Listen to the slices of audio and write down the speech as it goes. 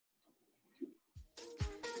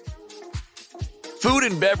Food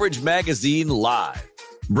and Beverage Magazine Live,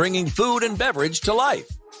 bringing food and beverage to life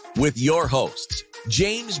with your hosts,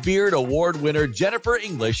 James Beard Award winner Jennifer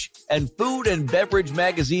English and Food and Beverage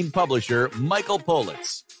Magazine publisher Michael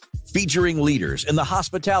Politz. Featuring leaders in the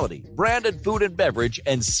hospitality, branded food and beverage,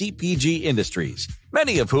 and CPG industries,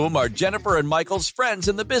 many of whom are Jennifer and Michael's friends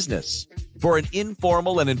in the business. For an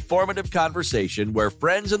informal and informative conversation where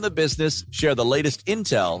friends in the business share the latest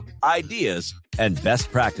intel, ideas, and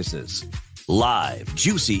best practices. Live,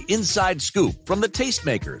 juicy inside scoop from the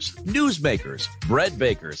tastemakers, newsmakers, bread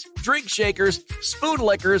bakers, drink shakers, spoon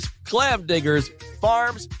lickers, clam diggers,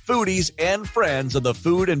 farms, foodies, and friends of the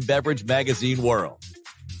food and beverage magazine world.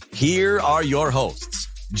 Here are your hosts,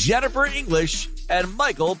 Jennifer English and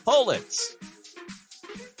Michael Politz.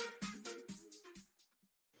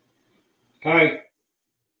 Hi.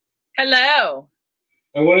 Hello.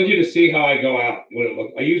 I wanted you to see how I go out. What it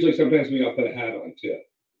looks. I usually sometimes maybe I'll put a hat on too.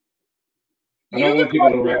 I don't want people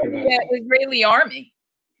to recognize me. Israeli army.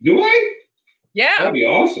 Do I? Yeah. That'd be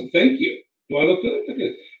awesome. Thank you. Do I look good? Look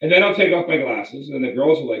good. And then I'll take off my glasses, and the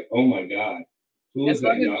girls are like, "Oh my God, who's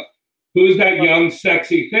that young,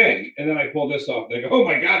 sexy thing?" And then I pull this off. They go, "Oh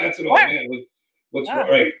my God, that's an old man." What's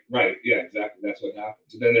right? Yeah, exactly. That's what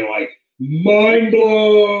happens. And then they're like, mind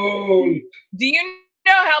blown. Do you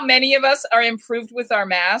know how many of us are improved with our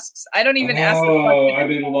masks? I don't even ask the question. I'm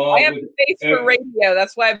in love. I have a face for radio.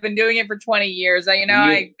 That's why I've been doing it for 20 years. I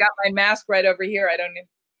got my mask right over here. I don't need.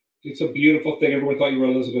 It's a beautiful thing. Everyone thought you were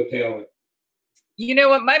Elizabeth Taylor. You know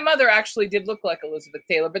what? My mother actually did look like Elizabeth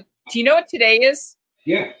Taylor. But do you know what today is?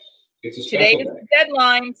 Yeah. It's a Today special is the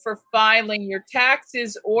deadline for filing your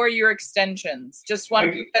taxes or your extensions. Just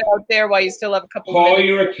want to put that out there while you still have a couple of minutes. Call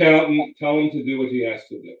your accountant. Tell him to do what he has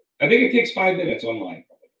to do. I think it takes 5 minutes online.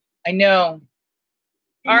 I know.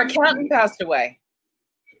 Our accountant passed away.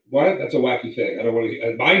 What? That's a wacky thing. I don't want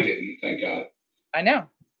to. Mine didn't, thank God. I know.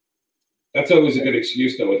 That's always a good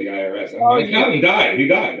excuse, though, with the IRS. My accountant died. He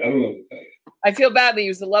died. I don't know what to tell you. I feel badly. He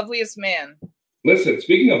was the loveliest man. Listen,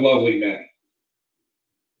 speaking of lovely men,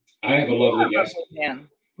 I have a lovely guest. Man.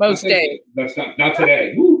 Most days. That's not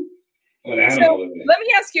today. Woo. I'm an animal. So, let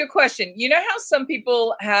me ask you a question. You know how some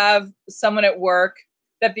people have someone at work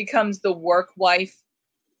that becomes the work wife?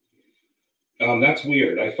 That's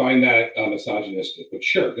weird. I find that misogynistic, but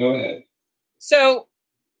sure, go ahead. So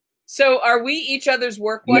are we each other's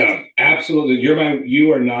work wife? No, absolutely. No.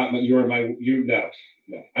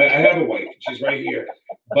 I have a wife. She's right here,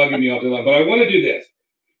 bugging me all day long. But I want to do this.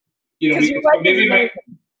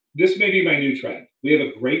 This may be my new trend. We have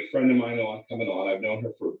a great friend of mine coming on. I've known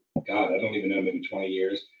her for, God, I don't even know, maybe 20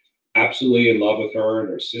 years. Absolutely in love with her and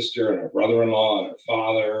her sister and her brother-in-law and her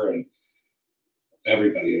father and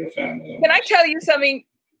everybody in her family. Can I tell you something?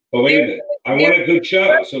 But wait a minute. I want a good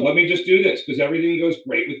show. So let me just do this because everything goes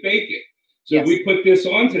great with bacon. So if we put this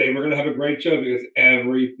on today, we're going to have a great show because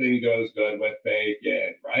everything goes good with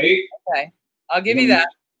bacon, right? Okay. I'll give you that.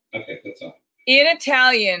 Okay, that's all. In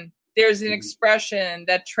Italian, there's an expression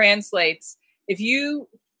that translates, if you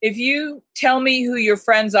tell me who your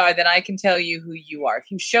friends are, then I can tell you who you are. If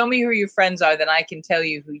you show me who your friends are, then I can tell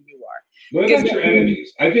you who you are. What about your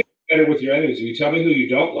enemies? I think it's better with your enemies. If you tell me who you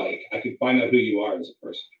don't like, I can find out who you are as a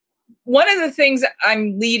person. One of the things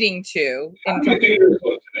I'm leading to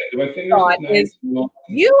is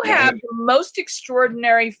you have the most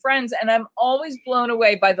extraordinary friends, and I'm always blown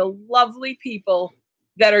away by the lovely people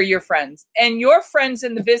that are your friends. And your friends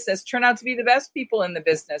in the business turn out to be the best people in the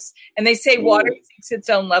business. And they say water seeks its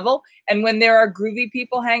own level. And when there are groovy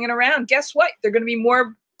people hanging around, guess what? They're going to be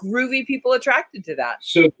more groovy people attracted to that.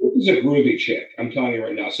 So this is a groovy chick, I'm telling you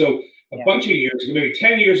right now. So a bunch of years ago, maybe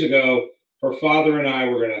 10 years ago, her father and I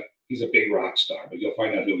were he's a big rock star, but you'll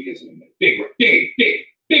find out who he is in a minute.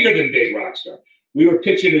 Bigger than big rock star. We were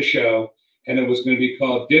pitching a show, and it was going to be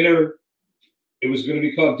called Dinner. It was going to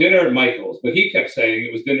be called Dinner at Michael's, but he kept saying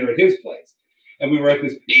it was dinner at his place. And we were at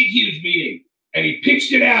this big, huge meeting, and he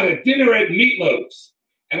pitched it out at Dinner at Meatloaf's.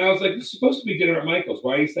 And I was like, it's supposed to be Dinner at Michael's.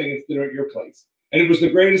 Why are you saying it's dinner at your place? And it was the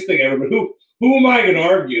greatest thing ever. But who am I going to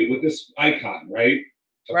argue with this icon, right?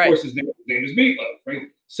 Of course, his name is Meatloaf, right?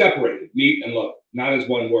 Separated, meat and loaf, not as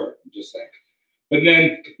one word. I'm just saying. But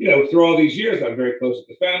then, through all these years, I'm very close with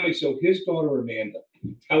the family. So his daughter, Amanda,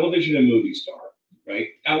 television and movie star, right?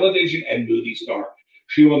 Television and movie star.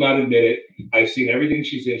 She will not admit it. I've seen everything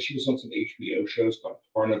she's in. She was on some HBO shows called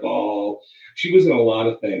Carnival. She was in a lot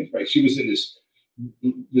of things, right? She was in this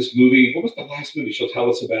movie. What was the last movie? She'll tell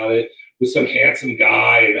us about it with some handsome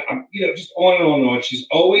guy. And just on and on and on. She's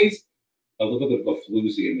always a little bit of a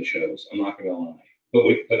floozy in the shows. I'm not going to lie.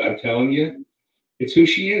 But I'm telling you, it's who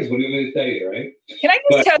she is. What do you want me to tell you, right? Can I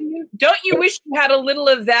just tell you, don't you wish you had a little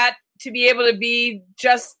of that to be able to be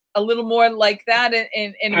just a little more like that?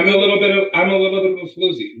 And I'm a little bit of a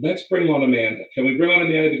floozy. Let's bring on Amanda. Can we bring on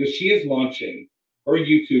Amanda, because she is launching her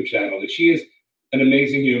YouTube channel? That she is an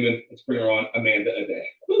amazing human. Let's bring her on, Amanda Aday.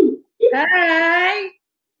 Hi.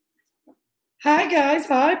 Hi, guys.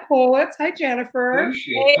 Hi, Paulette. Hi, Jennifer.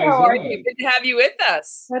 Hey, how are you? Good to have you with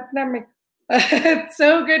us. It's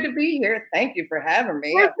so good to be here. Thank you for having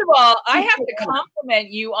me. First of all, I have to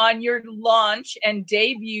compliment you on your launch and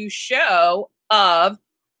debut show of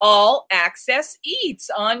All Access Eats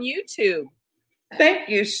on YouTube. Thank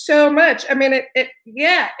you so much. I mean,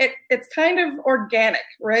 it's kind of organic,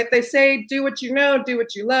 right? They say, do what you know, do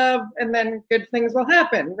what you love, and then good things will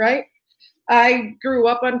happen, right? I grew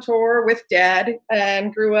up on tour with Dad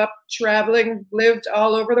and grew up traveling, lived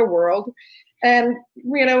all over the world. And,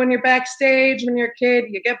 you know, when you're backstage, when you're a kid,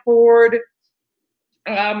 you get bored.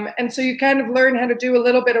 And so you kind of learn how to do a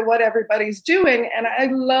little bit of what everybody's doing. And I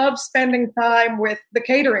love spending time with the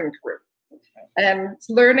catering crew and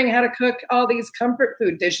learning how to cook all these comfort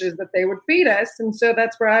food dishes that they would feed us. And so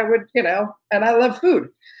that's where I would, you know, and I love food.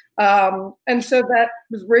 And so that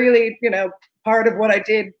was really, you know, part of what I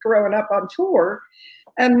did growing up on tour.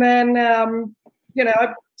 And then, you know,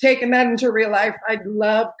 I've taken that into real life. I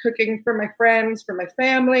love cooking for my friends, for my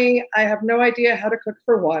family. I have no idea how to cook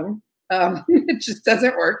for one. It just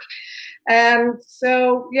doesn't work. And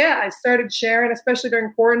so, yeah, I started sharing, especially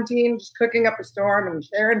during quarantine, just cooking up a storm and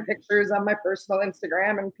sharing pictures on my personal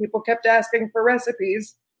Instagram, and people kept asking for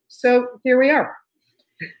recipes. So here we are.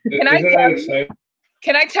 Can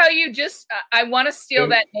I tell you just, I want to steal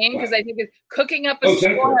that name because I think it's Cooking Up a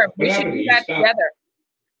Storm. We should do that together.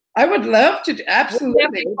 I would love to. Absolutely.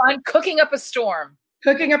 That'd be fun. Cooking Up a Storm.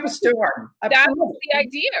 Cooking Up a Storm. Absolutely. That was the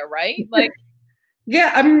idea, right? Like,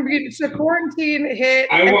 yeah, I mean, so quarantine hit.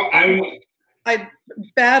 I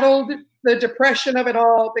battled the depression of it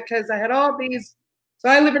all because I had all these. So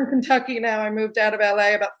I live in Kentucky now. I moved out of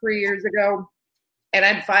LA about 3 years ago. And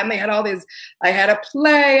I finally had all these, I had a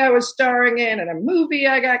play I was starring in and a movie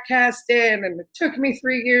I got cast in. And it took me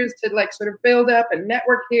 3 years to like sort of build up and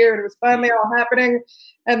network here. And it was finally all happening.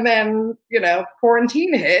 And then, you know,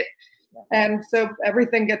 quarantine hit. And so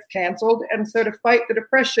everything gets canceled. And so to fight the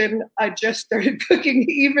depression, I just started cooking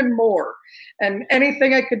even more. And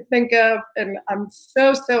anything I could think of. And I'm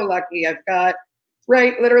so, so lucky. I've got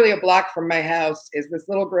literally a block from my house is this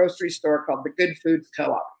little grocery store called the Good Foods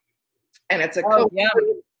Co-op. And it's a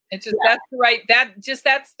It's just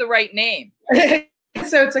that's the right name.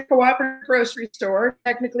 So it's a cooperative grocery store.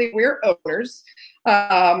 Technically, we're owners,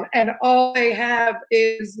 and all they have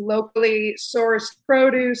is locally sourced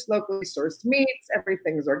produce, locally sourced meats.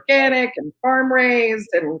 Everything's organic and farm raised,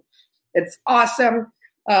 and it's awesome.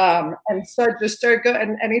 And so I just started going.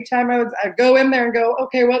 And anytime I go in there and go,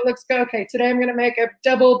 okay, what looks good? Okay, today I'm going to make a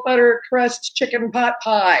double butter crust chicken pot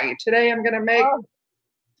pie. Today I'm going to make.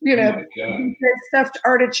 You know, stuffed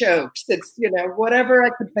artichokes. It's, you know, whatever I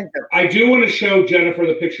could think of. I do want to show Jennifer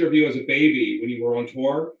the picture of you as a baby when you were on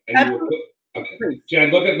tour. And you were, okay, Jen,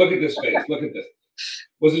 look at this face. Look at this.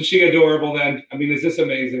 Wasn't she adorable then? I mean, is this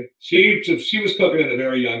amazing? She was cooking at a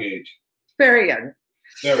very young age. Very young.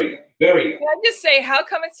 Very young. Very young. Can I just say, how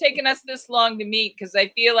come it's taken us this long to meet? Because I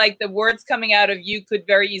feel like the words coming out of you could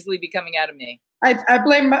very easily be coming out of me. I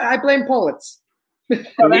blame Politz. We've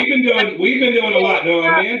been doing a lot. No,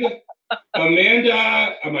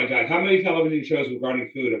 Amanda. Oh my God, how many television shows regarding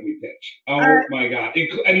food have we pitched? Oh my God,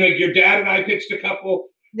 and like your dad and I pitched a couple.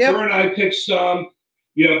 Yep. Her and I pitched some.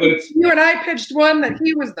 You know, but it's you and I pitched one that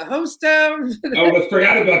he was the host of. I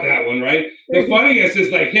forgot about that one. Right. The funniest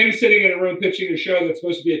is like him sitting in a room pitching a show that's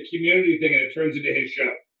supposed to be a community thing, and it turns into his show.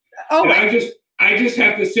 Oh, and I just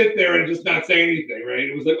have to sit there and just not say anything. Right.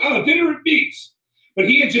 It was like, oh, dinner at Beats. But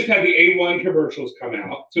he had just had the A1 commercials come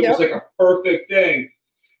out. So it was like a perfect thing.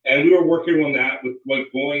 And we were working on that with what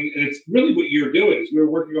going, and it's really what you're doing is we were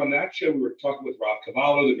working on that show. We were talking with Rob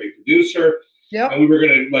Cavallo, the great producer. Yep. And we were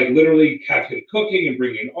going to like literally have him cooking and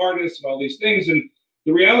bring in artists and all these things. And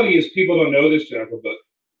the reality is people don't know this, Jennifer, but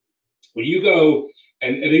when you go,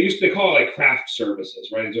 and they call it like craft services,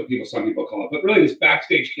 right? Is what some people call it. But really it's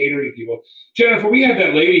backstage catering people. Jennifer, we had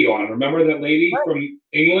that lady on. Remember that lady from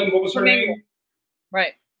England? What was her name?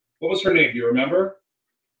 Right. What was her name? Do you remember?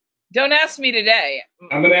 Don't ask me today.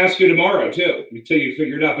 I'm going to ask you tomorrow, too, until you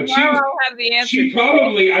figure it out. But I'll have the answer. She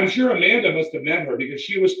probably, I'm sure Amanda must have met her because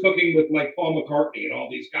she was cooking with like Paul McCartney and all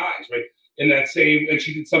these guys, right? In that same, and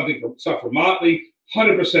she did stuff for Motley,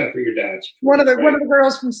 100% for your dad's. One of the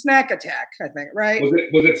girls from Snack Attack, I think, right?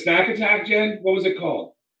 Was it Snack Attack, Jen? What was it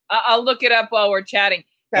called? I'll look it up while we're chatting.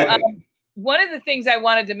 Okay. One of the things I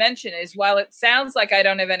wanted to mention is while it sounds like I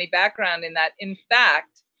don't have any background in that, in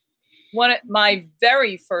fact, my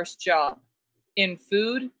very first job in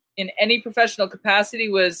food in any professional capacity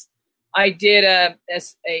was I did an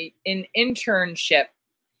internship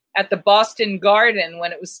at the Boston Garden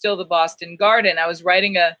when it was still the Boston Garden. I was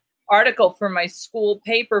writing an article for my school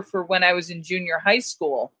paper for when I was in junior high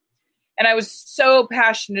school. And I was so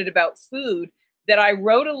passionate about food that I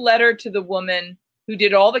wrote a letter to the woman who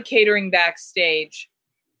did all the catering backstage.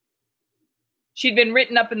 She'd been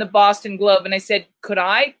written up in the Boston Globe. And I said, could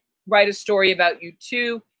I write a story about you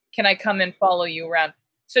too? Can I come and follow you around?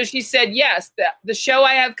 So she said, yes. The show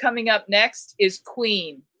I have coming up next is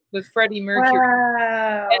Queen with Freddie Mercury.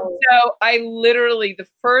 Wow. And so I literally, the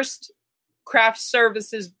first craft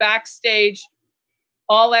services backstage,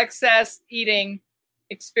 all excess eating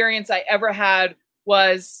experience I ever had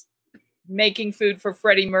was making food for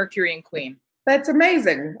Freddie Mercury and Queen. That's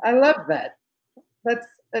amazing. I love that.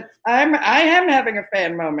 I am having a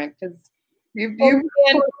fan moment because you've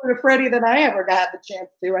closer to Freddie than I ever got the chance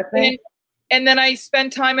to, I think. And then I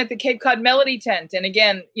spent time at the Cape Cod Melody Tent. And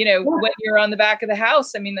again, when you're on the back of the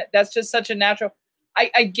house, I mean, that's just such a natural,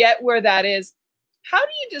 I get where that is. How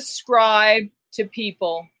do you describe to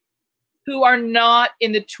people who are not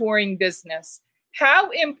in the touring business how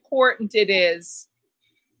important it is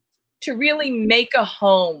to really make a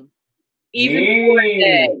home, even for a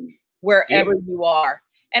day, wherever you are,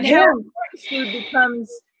 and how important food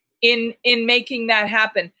becomes in making that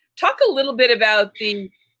happen? Talk a little bit about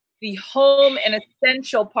the home and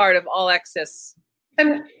essential part of All Access.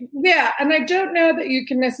 And I don't know that you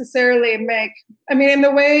can necessarily in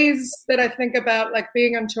the ways that I think about like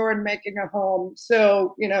being on tour and making a home.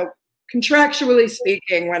 So, contractually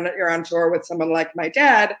speaking, when you're on tour with someone like my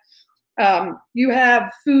dad, you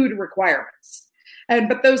have food requirements.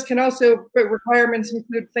 But those can also, requirements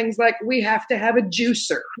include things like we have to have a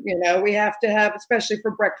juicer, we have to have, especially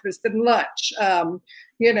for breakfast and lunch,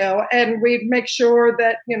 and we make sure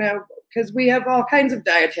that, because we have all kinds of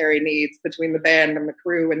dietary needs between the band and the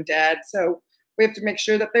crew and dad. So we have to make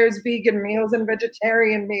sure that there's vegan meals and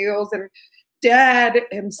vegetarian meals, and dad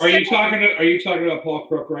himself. Are you talking about Paul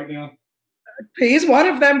Crook right now? He's one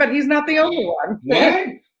of them, but he's not the only one. What?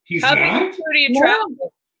 He's How not? do you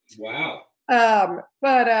travel? Wow.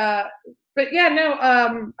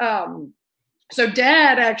 So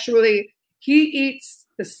dad actually, he eats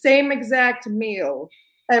the same exact meal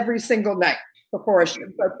every single night before a show.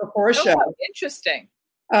 Oh, interesting.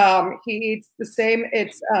 He eats the same.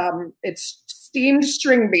 It's steamed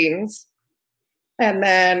string beans, and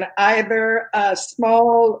then either a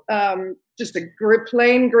small, just a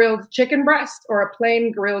plain grilled chicken breast or a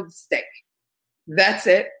plain grilled steak. That's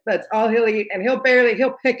it. That's all he'll eat, and he'll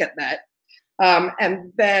pick at that.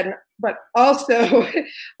 And then, but also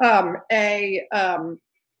a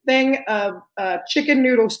thing of chicken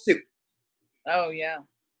noodle soup. Oh yeah,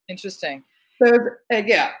 interesting. So and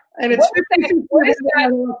it's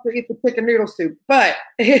to eat the chicken noodle soup, but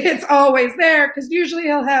it's always there because usually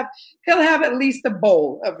he'll have at least a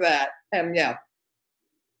bowl of that, and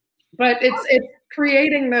But it's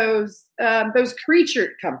creating those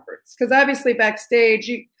creature comforts, because obviously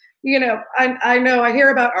backstage I know I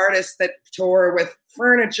hear about artists that tour with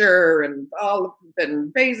furniture and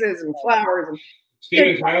vases and flowers. And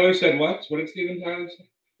Steven Tyler said what? What did Steven Tyler say?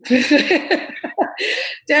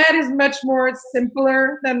 Dad is much more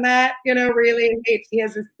simpler than that, really. He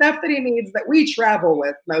has his stuff that he needs that we travel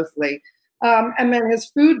with mostly. And then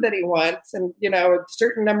his food that he wants, and a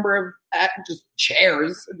certain number of just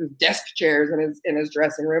chairs, just desk chairs in his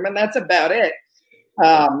dressing room, and that's about it.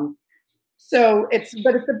 So it's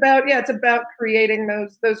about creating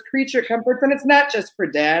those creature comforts, and it's not just for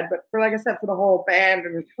dad, but for, like I said, for the whole band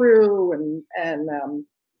and crew, and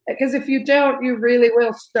because if you don't, you really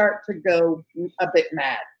will start to go a bit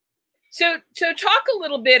mad. So talk a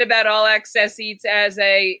little bit about All Access Eats as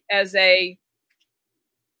a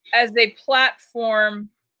platform,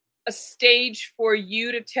 a stage for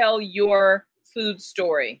you to tell your food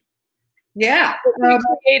story. Yeah. What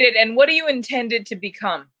you created, and what do you intended to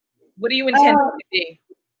become? What do you intend to be?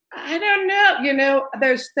 I don't know.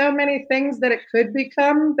 There's so many things that it could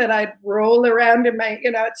become that I'd roll around in my,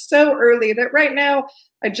 it's so early that right now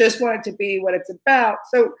I just want it to be what it's about.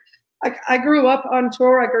 So I grew up on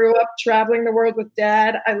tour. I grew up traveling the world with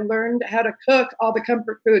dad. I learned how to cook all the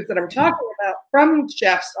comfort foods that I'm talking about from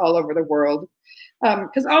chefs all over the world.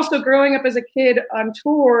 Because also growing up as a kid on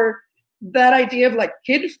tour, that idea of like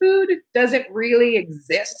kid food doesn't really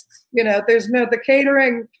exist. There's the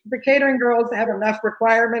catering girls have enough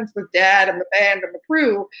requirements with dad and the band and the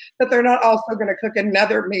crew that they're not also going to cook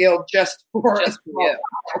another meal just for us.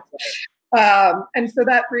 And so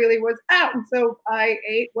that really was out. And so I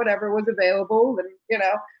ate whatever was available, and,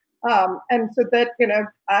 And so that,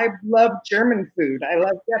 I love German food. I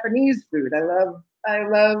love Japanese food. I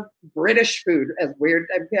love British food. As weird,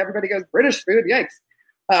 everybody goes British food.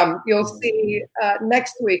 Yikes! You'll see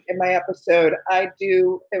next week in my episode.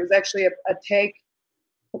 It was actually a take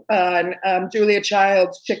on Julia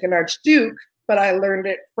Child's Chicken Archduke, but I learned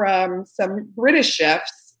it from some British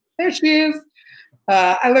chefs. There she is.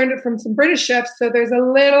 I learned it from some British chefs. So there's a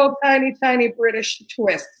little tiny British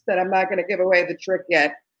twist that I'm not going to give away the trick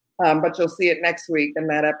yet. But you'll see it next week in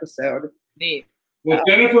that episode. Neat. Well,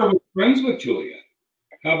 Jennifer was friends with Julia.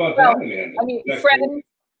 How about that, Amanda? I mean, friends,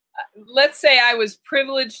 let's say I was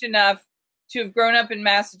privileged enough to have grown up in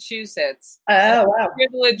Massachusetts. Oh, wow.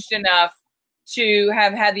 Privileged enough to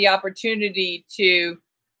have had the opportunity to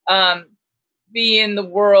be in the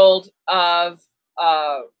world of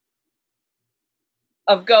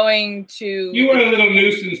going to... You were a little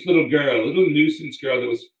nuisance girl that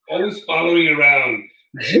was always following around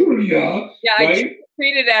Julia. Yeah, right? I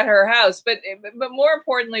treated at her house, but more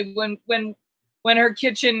importantly, when her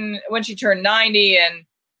kitchen, when she turned 90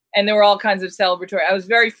 and there were all kinds of celebratory, I was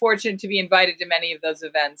very fortunate to be invited to many of those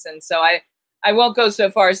events. And so I won't go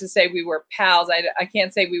so far as to say we were pals. I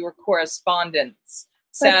can't say we were correspondents.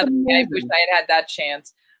 Sadly, I wish I had that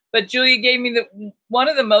chance. But Julia gave me one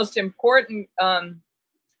of the most important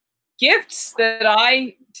gifts that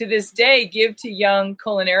I, to this day, give to young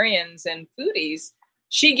culinarians and foodies.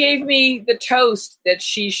 She gave me the toast that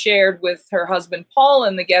she shared with her husband, Paul,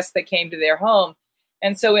 and the guests that came to their home.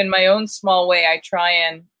 And so in my own small way, I try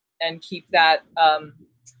and keep that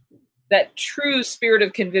true spirit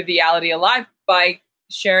of conviviality alive by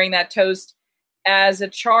sharing that toast as a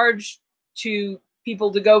charge to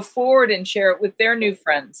people to go forward and share it with their new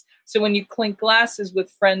friends. So when you clink glasses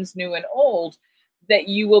with friends new and old, that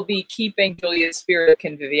you will be keeping Julia's spirit of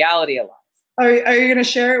conviviality alive. Are you going to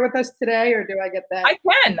share it with us today, or do I get that? I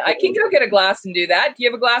can go get a glass and do that. Do you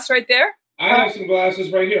have a glass right there? I have some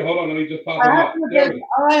glasses right here. Hold on, let me just pop them up.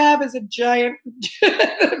 All I have is a giant,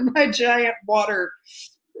 my giant water.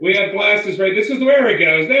 We have glasses right. This is where it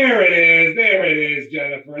goes. There it is. There it is,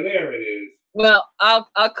 Jennifer. There it is. Well, I'll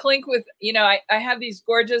clink with, I have these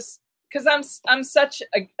gorgeous, because I'm such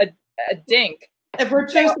a dink. If we're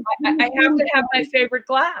I have to have my favorite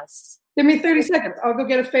glass. Give me 30 seconds. I'll go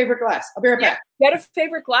get a favorite glass. I'll be right back. Get a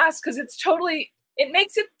favorite glass because it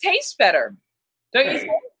makes it taste better. Don't you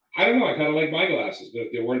think? I don't know. I kind of like my glasses, but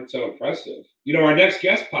they weren't so impressive. Our next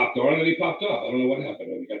guest popped on and he popped off. I don't know what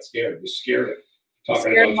happened. We got scared. We scared him.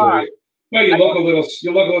 Talking about Julia. Well, you look a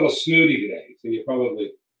little snooty today, so you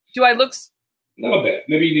probably. Do I look? A little bit.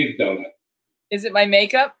 Maybe you need a donut. Is it my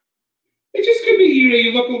makeup? It just could be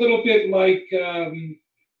you look a little bit like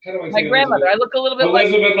how do I say my grandmother? I look a little bit like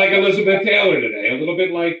Elizabeth Taylor today. A little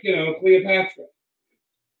bit like Cleopatra.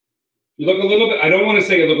 You look a little bit. I don't want to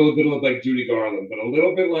say you look a little bit like Judy Garland, but a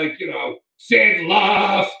little bit like Sid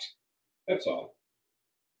Loft. That's all.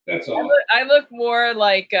 That's all. I look more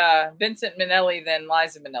like Vincent Minnelli than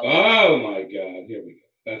Liza Minnelli. Oh my God! Here we go.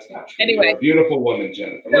 That's not true. Anyway, you're a beautiful woman,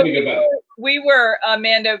 Jennifer. Let me get back. We were,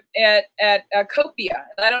 Amanda, at Copia.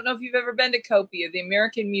 I don't know if you've ever been to Copia, the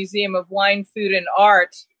American Museum of Wine, Food, and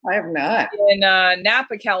Art. I have not. In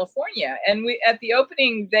Napa, California. And at the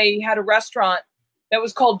opening, they had a restaurant that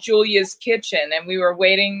was called Julia's Kitchen. And we were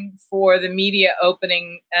waiting for the media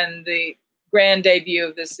opening and the grand debut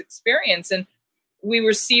of this experience. And we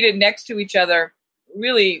were seated next to each other,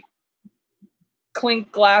 really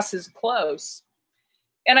clink glasses close.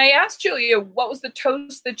 And I asked Julia what was the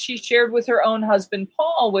toast that she shared with her own husband,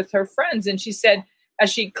 Paul, with her friends. And she said,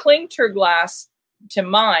 as she clinked her glass to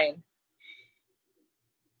mine,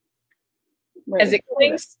 as it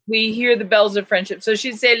clinks, we hear the bells of friendship. So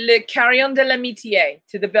she'd say, Le carillon de l'amitié,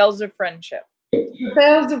 to the bells of friendship. The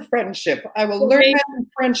bells of friendship. I will learn that in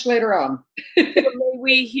French later on.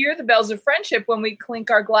 We hear the bells of friendship when we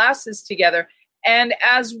clink our glasses together. And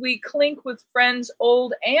as we clink with friends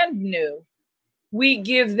old and new, we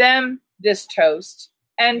give them this toast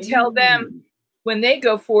and tell them when they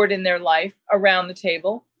go forward in their life around the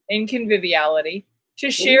table in conviviality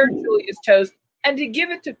to share Julia's toast and to give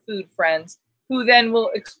it to food friends who then will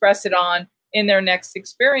express it on in their next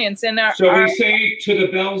experience. And we say to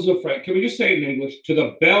the bells of friendship. Can we just say it in English? To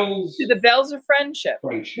the bells. To the bells of friendship.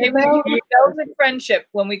 Friendship. They will give the bells of friendship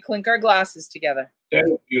when we clink our glasses together. That's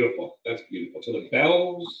beautiful. That's beautiful. To the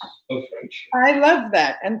bells of friendship. I love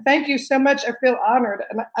that. And thank you so much. I feel honored.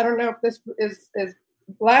 And I don't know if this is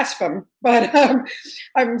blasphemy, but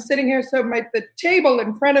I'm sitting here. So the table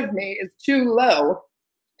in front of me is too low.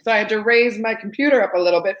 So I had to raise my computer up a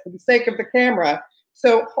little bit for the sake of the camera.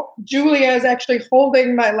 So Julia is actually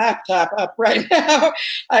holding my laptop up right now.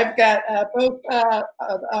 I've got both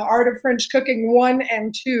Art of French Cooking 1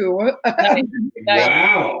 and 2. Nice.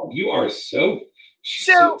 Wow, you are so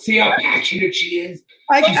see how passionate she is.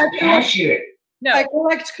 She's passionate. No. I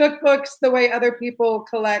collect cookbooks the way other people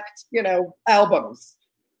collect, albums.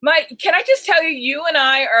 Can I just tell you, you and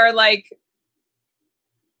I are like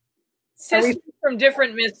sisters from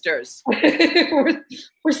different misters. we're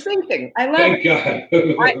syncing. I love Thank it.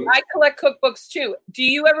 God. I collect cookbooks too. Do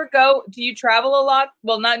you ever do you travel a lot?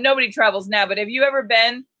 Well, nobody travels now, but have you ever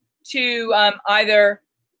been to either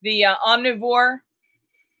the Omnivore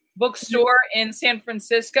bookstore in San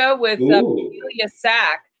Francisco with Celia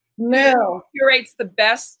Sack? No. She curates the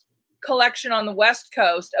best collection on the West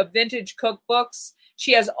Coast of vintage cookbooks.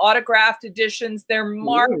 She has autographed editions. They're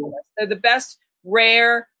marvelous. They're the best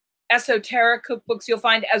rare esoteric cookbooks you'll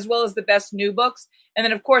find, as well as the best new books. And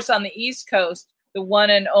then, of course, on the East Coast, the one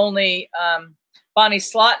and only Bonnie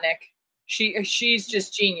Slotnick. She's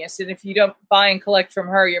just genius. And if you don't buy and collect from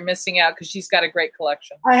her, you're missing out because she's got a great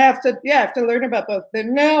collection. I have to learn about both.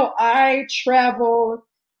 No, I travel.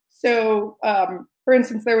 So, for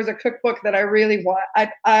instance, there was a cookbook that I really want.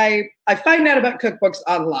 I find out about cookbooks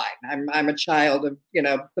online. I'm a child of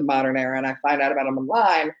the modern era, and I find out about them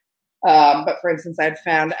online. But for instance, I'd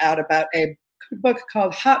found out about a book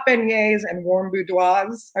called Hot Beignets and Warm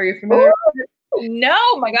Boudoirs. Are you familiar with it? No,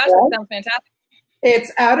 my gosh, that sounds fantastic.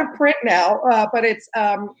 It's out of print now, but it's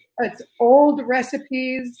old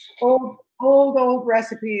recipes, old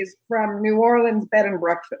recipes from New Orleans bed and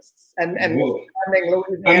breakfasts and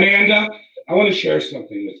Amanda, I want to share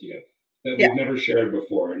something with you that we've never shared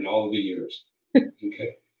before in all of the years.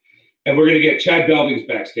 Okay. And we're going to get Chad Belding's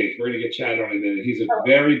backstage. We're going to get Chad on in a minute. He's a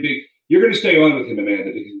very big. You're going to stay on with him, Amanda,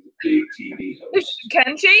 because he's a big TV host.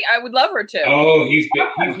 Can she? I would love her to. Oh, he's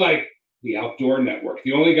like the Outdoor Network.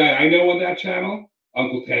 The only guy I know on that channel,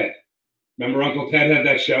 Uncle Ted. Remember Uncle Ted had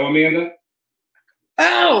that show, Amanda?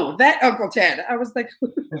 Oh, that Uncle Ted. I was like,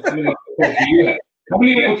 how many Uncle Teds do you have? How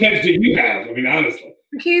many Uncle Teds do you have? I mean, honestly.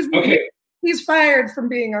 He's fired from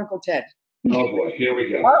being Uncle Ted. Oh boy, here we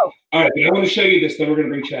go. Oh. All right, I want to show you this. Then we're going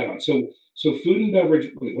to bring Chad on. So food and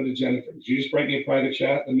beverage. What did Jennifer? Did you just write me a private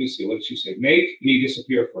chat? Let me see. What did she say? Make me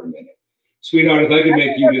disappear for a minute, sweetheart. If I can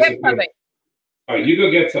make you disappear. All right, you go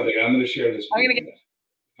get something. I'm going to share this. All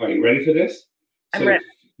right, you ready for this? I'm ready.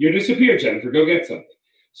 You're disappeared, Jennifer. Go get something.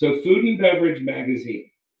 So Food and Beverage Magazine,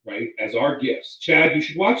 right? As our gifts. Chad, you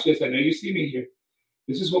should watch this. I know you see me here.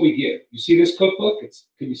 This is what we give. You see this cookbook?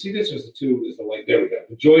 Can you see this? Or is the two? Is the light? There we go.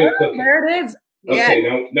 The joy of cooking. There it is.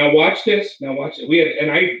 Okay, now watch this. Now watch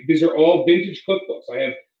it. These are all vintage cookbooks. I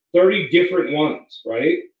have 30 different ones,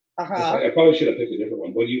 right? I probably should have picked a different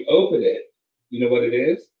one. When you open it, you know what it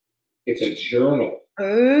is? It's a journal.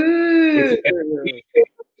 Ooh.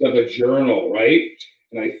 It's of a journal, right?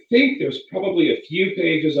 And I think there's probably a few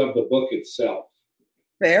pages of the book itself.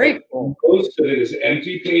 Very cool. Most of it is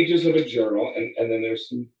empty pages of a journal, and then there's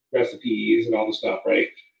some recipes and all the stuff, right?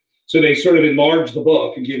 So they sort of enlarge the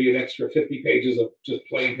book and give you an extra 50 pages of just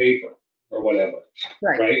plain paper or whatever,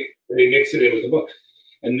 right? They mix it in with the book.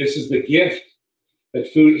 And this is the gift that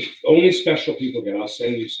only special people get. I'll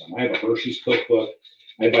send you some. I have a Hershey's cookbook.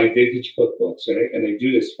 I buy vintage cookbooks, right? And they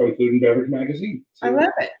do this from Food and Beverage Magazine. I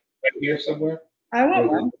love it. Right here somewhere. I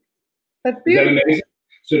want one. That's beautiful. Is that amazing?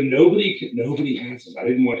 So nobody has this. I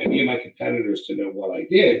didn't want any of my competitors to know what I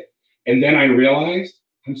did. And then I realized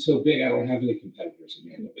I'm so big, I don't have any competitors,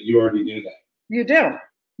 Amanda, but you already knew that. You do.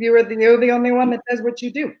 You're the only one that does what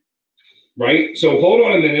you do. Right? So hold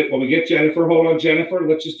on a minute. When we get Jennifer, hold on, Jennifer.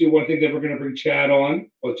 Let's just do one thing. Then we're going to bring Chad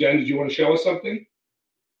on. Well, Jen, did you want to show us something?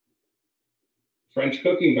 French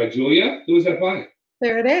Cooking by Julia. Who is that by?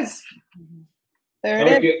 There it is. There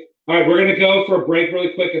it is. All right, we're going to go for a break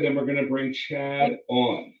really quick, and then we're going to bring Chad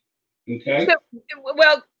on. Okay?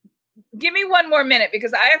 Well, give me one more minute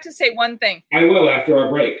because I have to say one thing. I will after our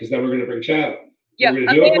break because then we're going to bring Chad on. Yeah, we're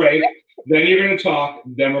going to do a break, then you're going to talk,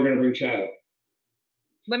 then we're going to bring Chad on.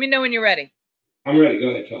 Let me know when you're ready. I'm ready. Go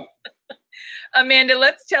ahead, talk. Amanda,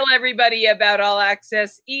 let's tell everybody about All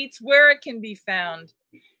Access Eats, where it can be found.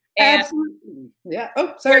 And absolutely. Yeah.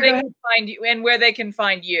 Oh, sorry. Where they can find you and where they can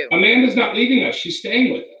find you. Amanda's not leaving us. She's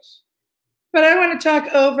staying with us. But I want to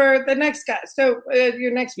talk over the next guy. So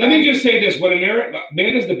your next. Let me just say this: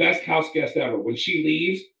 Amanda's the best house guest ever. When she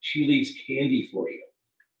leaves candy for you.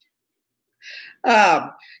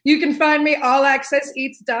 You can find me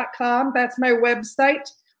allaccesseats.com. That's my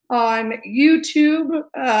website. On YouTube,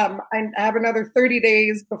 I have another 30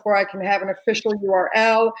 days before I can have an official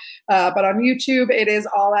URL. But on YouTube, it is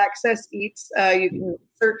All Access Eats. You can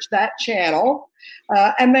search that channel.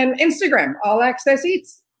 And then Instagram, All Access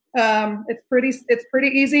Eats. It's pretty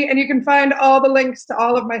easy. And you can find all the links to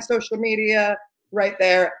all of my social media right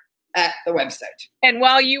there at the website. And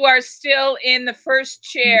while you are still in the first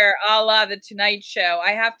chair, a la The Tonight Show,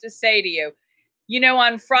 I have to say to you, you know,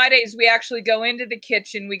 on Fridays, we actually go into the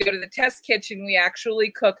kitchen. We go to the test kitchen. We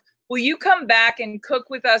actually cook. Will you come back and cook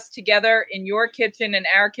with us together in your kitchen and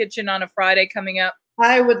our kitchen on a Friday coming up?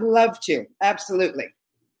 I would love to. Absolutely.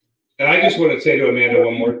 And I just want to say to Amanda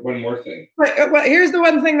one more thing. Well, here's the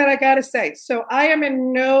one thing that I got to say. So I am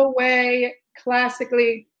in no way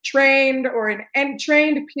classically trained or in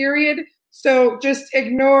trained, period. So just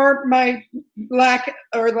ignore my lack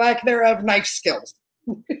thereof knife skills.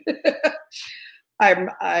 I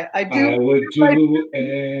would do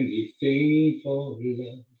anything for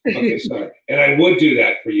love. Okay, sorry. And I would do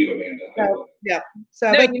that for you, Amanda. Yeah.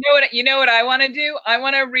 So no, you know what I want to do? I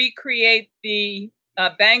want to recreate the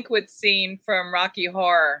banquet scene from Rocky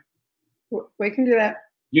Horror. We can do that.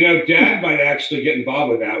 You know, Dad might actually get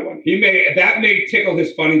involved with that one. That may tickle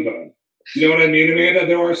his funny bone. You know what I mean, Amanda?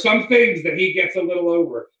 There are some things that he gets a little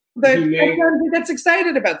over. He gets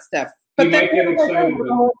excited about stuff. But he might get excited about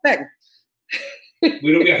the whole thing.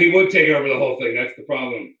 He would take over the whole thing. That's the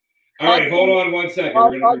problem. All right, hold on 1 second.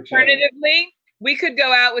 Alternatively, we could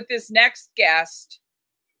go out with this next guest,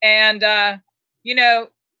 and you know,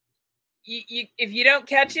 if you don't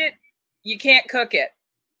catch it, you can't cook it.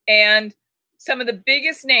 And some of the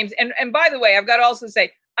biggest names, and by the way, I've got to also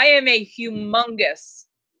say, I am a humongous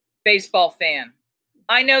baseball fan.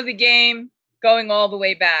 I know the game going all the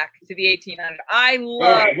way back to the 1800s. All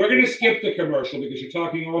right, we're going to skip the commercial because you're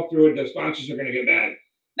talking all through it. The sponsors are going to get mad.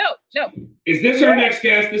 No. Is this our next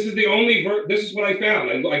guest? This is the only. This is what I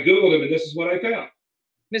found. I Googled him, and this is what I found.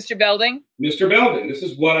 Mr. Belding. Mr. Belding. This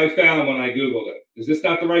is what I found when I Googled it. Is this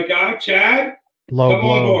not the right guy, Chad? Low Come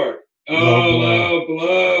blow. on board. Low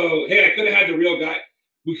blow. Hey, I could have had the real guy.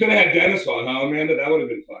 We could have had Dennis on, huh, Amanda? That would have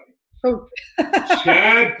been funny. Oh.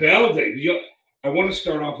 Chad Belding. I want to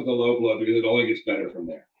start off with a low blow because it only gets better from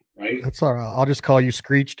there, right? That's all right. I'll just call you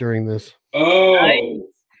Screech during this. Oh, nice.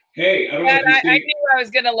 Hey, I don't Chad, know if I knew I was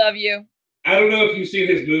going to love you. I don't know if you've seen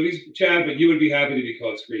his movies, Chad, but you would be happy to be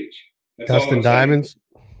called Screech. Dustin Diamonds?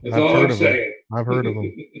 That's all I'm saying. I've heard of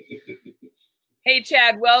him. Hey,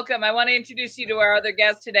 Chad, welcome. I want to introduce you to our other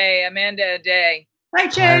guest today, Amanda Aday. Hi,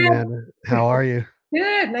 Chad. Hi, Amanda. How are you?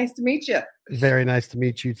 Good. Nice to meet you. Very nice to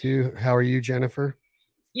meet you, too. How are you, Jennifer?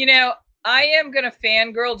 You know, I am going to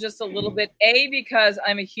fangirl just a little bit, because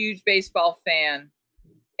I'm a huge baseball fan.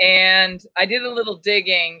 And I did a little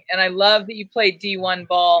digging, and I love that you played D1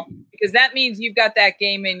 ball because that means you've got that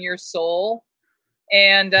game in your soul.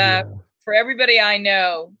 And for everybody I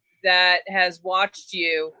know that has watched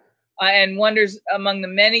you and wonders among the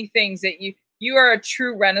many things that you are a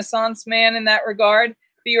true Renaissance man in that regard,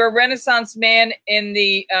 but you're a Renaissance man in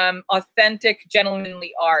the authentic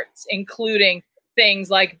gentlemanly arts, including things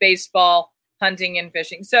like baseball, hunting, and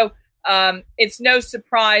fishing. So it's no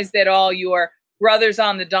surprise that all your brothers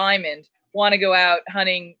on the diamond want to go out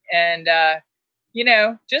hunting and,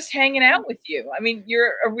 just hanging out with you. I mean,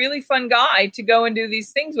 you're a really fun guy to go and do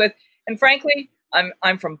these things with. And frankly,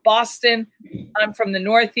 I'm from Boston. I'm from the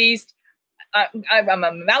Northeast. I'm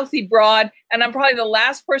a mouthy broad, and I'm probably the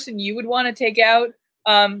last person you would want to take out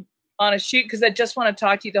on a shoot because I just want to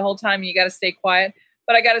talk to you the whole time. And you got to stay quiet.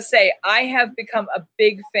 But I got to say, I have become a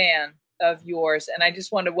big fan of yours, and I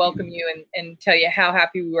just want to welcome you and tell you how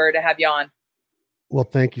happy we were to have you on. Well,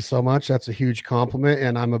 thank you so much. That's a huge compliment.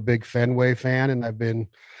 And I'm a big Fenway fan, and I've been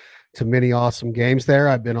to many awesome games there.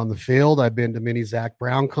 I've been on the field. I've been to many Zach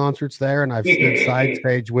Brown concerts there, and I've stood side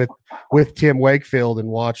stage with Tim Wakefield and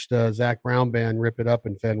watched Zach Brown band rip it up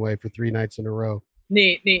in Fenway for 3 nights in a row.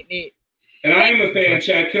 Neat. And I am a fan,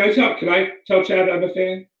 Chad. Can I tell Chad I'm a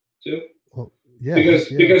fan too? Well, yeah.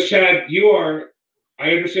 Because Chad, you are.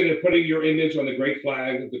 I understand they're putting your image on the great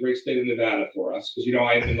flag of the great state of Nevada for us because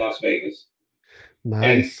I'm in Las Vegas.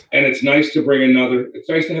 Nice. And it's nice to bring it's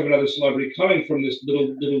nice to have another celebrity coming from this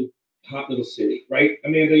little hot little city, right?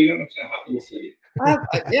 Amanda, you don't have to say hot little city.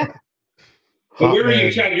 Yeah. But where are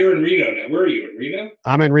you, Chad? You're in Reno now. Where are you? In Reno?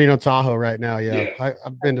 I'm in Reno, Tahoe right now. Yeah.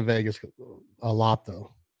 I've been to Vegas a lot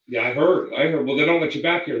though. Yeah, I heard. Well, they don't let you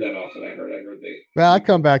back here that often. I heard they. Well, I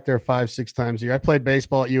come back there 5-6 times a year. I played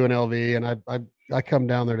baseball at UNLV, and I come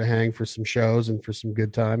down there to hang for some shows and for some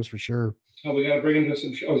good times for sure. Oh, we got to bring him to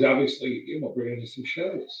some shows. Obviously, we'll bring him to some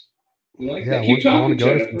shows. We like that. Keep talking,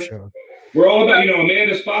 Jennifer. We're all about,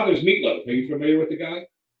 Amanda's father's Meatloaf. Are you familiar with the guy?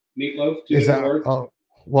 Meatloaf? Is that? Oh,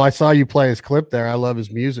 well, I saw you play his clip there. I love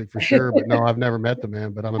his music for sure, but no, I've never met the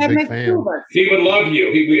man. But I'm a big fan. He would love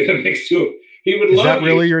you. He would love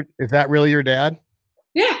you. Is that really your dad?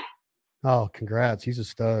 Yeah. Oh, congrats! He's a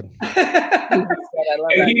stud. And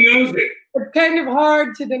he knows it. It's kind of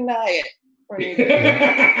hard to deny it.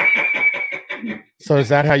 So is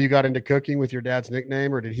that how you got into cooking, with your dad's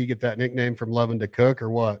nickname, or did he get that nickname from loving to cook,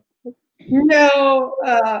 or what? No,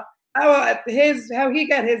 how he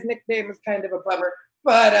got his nickname is kind of a bummer,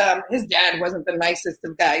 but his dad wasn't the nicest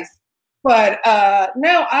of guys. But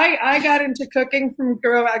no, I got into cooking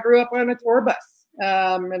I grew up on a tour bus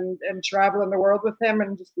and traveling the world with him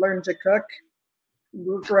and just learned to cook.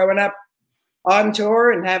 Growing up on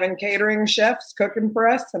tour and having catering chefs cooking for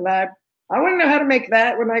us, and I want to know how to make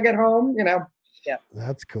that when I get home, you know. Yeah,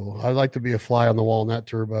 that's cool. I'd like to be a fly on the wall in that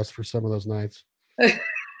tour bus for some of those nights. Hey,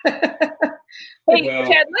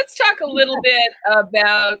 Ted, let's talk a little bit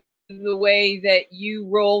about the way that you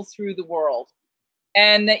roll through the world,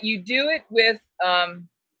 and that you do it with,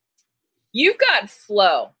 you've got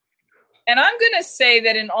flow. And I'm going to say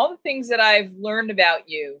that in all the things that I've learned about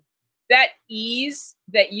you, that ease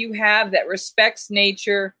that you have that respects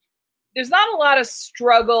nature, there's not a lot of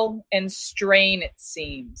struggle and strain, it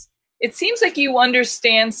seems. It seems like you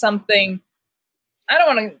understand something. I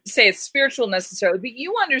don't want to say it's spiritual necessarily, but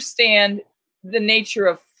you understand the nature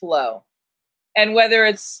of flow. And whether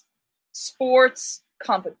it's sports,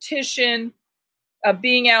 competition,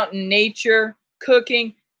 being out in nature,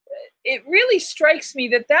 cooking, it really strikes me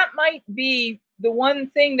that might be the one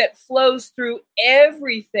thing that flows through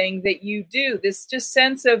everything that you do. This just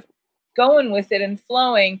sense of going with it and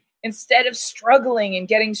flowing instead of struggling and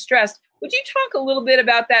getting stressed. Would you talk a little bit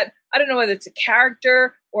about that? I don't know whether it's a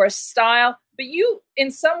character or a style, but you, in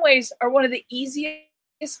some ways, are one of the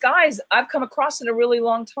easiest guys I've come across in a really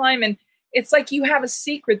long time. And it's like you have a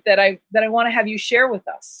secret that I want to have you share with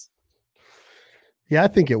us. Yeah, I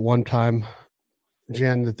think at one time,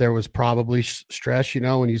 Jen, that there was probably stress, you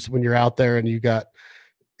know, when you're out there and you got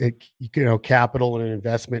capital and an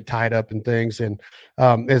investment tied up in things. And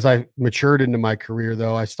as I matured into my career,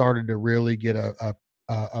 though, I started to really get a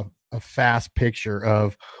fast picture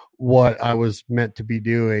of what I was meant to be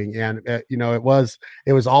doing. And, it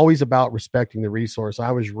was always about respecting the resource.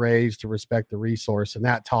 I was raised to respect the resource. And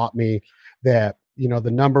that taught me that,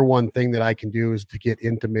 the number one thing that I can do is to get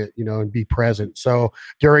intimate, and be present. So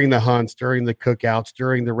during the hunts, during the cookouts,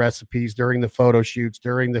 during the recipes, during the photo shoots,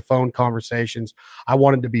 during the phone conversations, I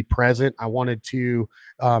wanted to be present. I wanted to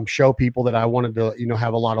show people that I wanted to,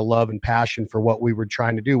 have a lot of love and passion for what we were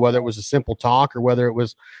trying to do, whether it was a simple talk or whether it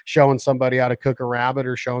was showing somebody how to cook a rabbit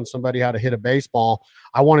or showing somebody how to hit a baseball.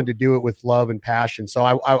 I wanted to do it with love and passion. So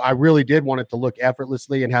I really did want it to look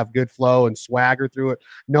effortlessly and have good flow and swagger through it.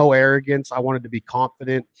 No arrogance. I wanted to be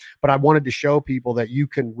confident, but I wanted to show people that you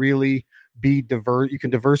can really be diverse. You can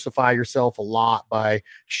diversify yourself a lot by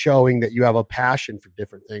showing that you have a passion for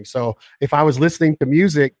different things. So if I was listening to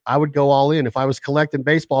music, I would go all in. If I was collecting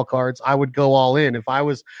baseball cards, I would go all in. If I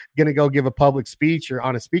was going to go give a public speech or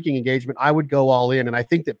on a speaking engagement, I would go all in. And I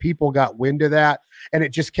think that people got wind of that, and it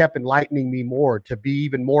just kept enlightening me more to be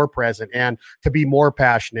even more present and to be more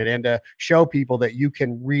passionate and to show people that you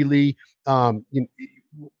can really,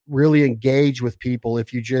 really engage with people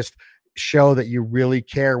if you just show that you really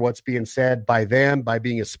care what's being said by them, by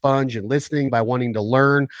being a sponge and listening, by wanting to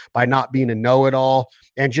learn, by not being a know-it-all,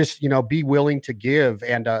 and just, be willing to give.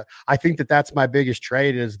 And I think that that's my biggest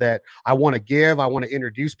trait, is that I want to give, I want to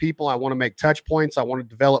introduce people, I want to make touch points, I want to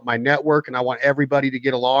develop my network, and I want everybody to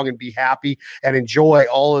get along and be happy and enjoy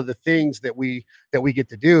all of the things that we get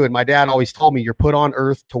to do. And my dad always told me, you're put on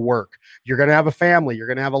earth to work. You're going to have a family, you're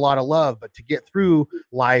going to have a lot of love, but to get through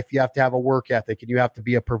life, you have to have a work ethic and you have to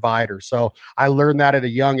be a provider. So I learned that at a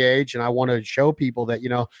young age, and I want to show people that,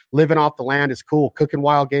 living off the land is cool. Cooking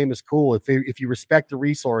wild game is cool. If you respect the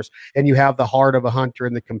resource and you have the heart of a hunter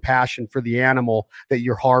and the compassion for the animal that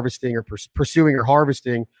you're harvesting or pursuing or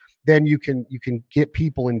harvesting, then you can get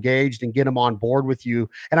people engaged and get them on board with you.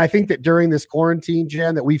 And I think that during this quarantine,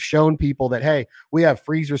 Jen, that we've shown people that, hey, we have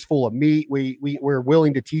freezers full of meat. We're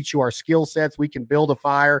willing to teach you our skill sets. We can build a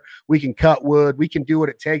fire. We can cut wood. We can do what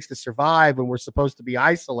it takes to survive when we're supposed to be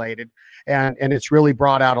isolated. And it's really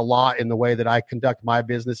brought out a lot in the way that I conduct my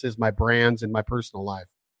businesses, my brands, and my personal life.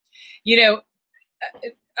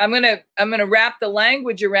 I'm gonna wrap the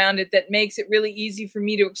language around it that makes it really easy for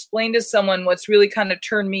me to explain to someone what's really kind of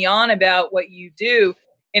turned me on about what you do.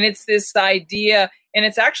 And it's this idea, and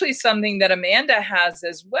it's actually something that Amanda has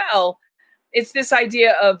as well. It's this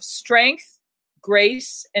idea of strength,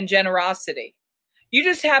 grace, and generosity. You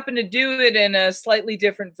just happen to do it in a slightly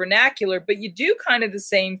different vernacular, but you do kind of the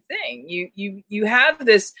same thing. You have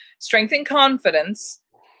this strength and confidence,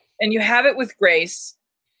 and you have it with grace,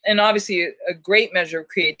 and obviously a great measure of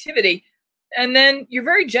creativity. And then you're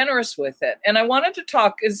very generous with it. And I wanted to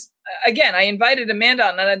talk again, I invited Amanda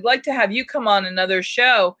on, and I'd like to have you come on another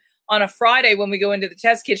show on a Friday when we go into the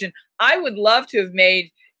test kitchen. I would love to have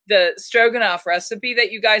made the stroganoff recipe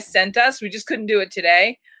that you guys sent us. We just couldn't do it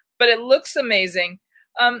today, but it looks amazing.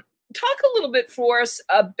 Talk a little bit for us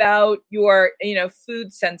about your,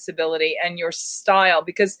 food sensibility and your style,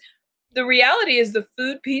 because the reality is the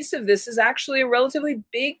food piece of this is actually a relatively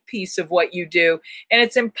big piece of what you do. And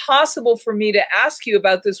it's impossible for me to ask you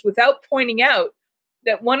about this without pointing out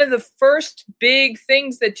that one of the first big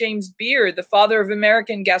things that James Beard, the father of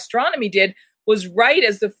American gastronomy, did was write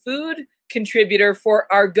as the food contributor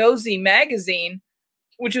for Argosy magazine,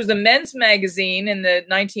 which was a men's magazine in the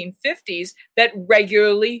 1950s that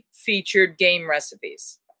regularly featured game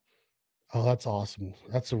recipes. Oh, that's awesome.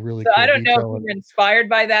 That's a really so cool I don't know if detail. you're inspired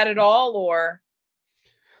by that at all, or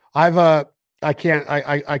I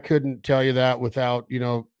couldn't tell you that without,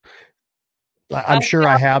 I'm sure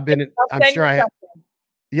I have been. I'm sure I have.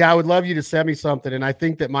 Yeah, I would love you to send me something. And I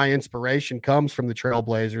think that my inspiration comes from the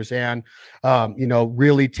Trailblazers and,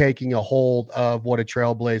 really taking a hold of what a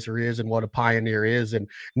Trailblazer is and what a pioneer is, and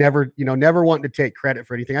never wanting to take credit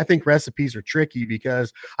for anything. I think recipes are tricky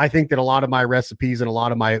because I think that a lot of my recipes and a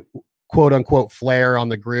lot of my quote unquote flair on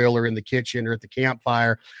the grill or in the kitchen or at the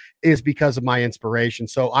campfire is because of my inspiration.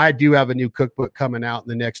 So I do have a new cookbook coming out in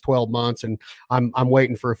the next 12 months, and I'm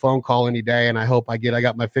waiting for a phone call any day. And I hope I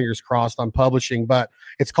got my fingers crossed on publishing, but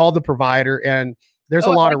it's called The Provider. And there's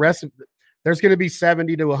a lot of recipes. There's going to be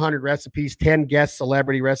 70 to 100 recipes, 10 guest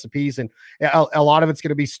celebrity recipes. And a lot of it's going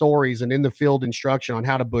to be stories and in the field instruction on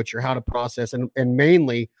how to butcher, how to process, and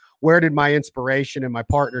mainly where did my inspiration and my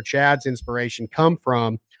partner Chad's inspiration come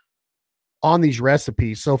from on these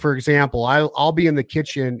recipes. So for example, I'll be in the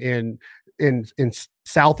kitchen in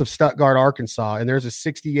south of Stuttgart, Arkansas, and there's a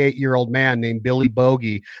 68-year-old man named Billy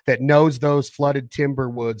Bogey that knows those flooded timber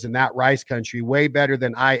woods and that rice country way better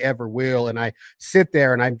than I ever will. And I sit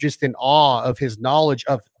there and I'm just in awe of his knowledge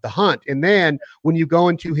of the hunt. And then when you go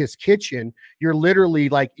into his kitchen, you're literally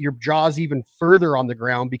like your jaw's even further on the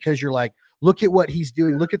ground because you're like, look at what he's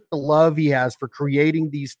doing. Look at the love he has for creating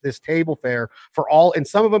this table fare for all. And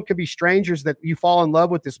some of them could be strangers that you fall in love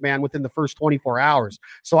with this man within the first 24 hours.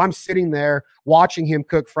 So I'm sitting there watching him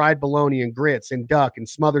cook fried bologna and grits and duck and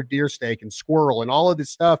smothered deer steak and squirrel and all of this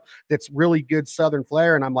stuff that's really good Southern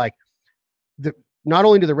flair. And I'm like, not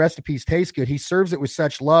only do the recipes taste good, he serves it with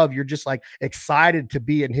such love. You're just like excited to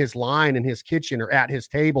be in his line in his kitchen or at his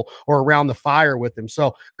table or around the fire with him.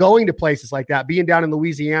 So going to places like that, being down in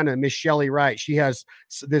Louisiana, Miss Shelley Wright, she has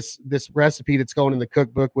this recipe that's going in the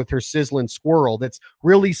cookbook with her sizzling squirrel. That's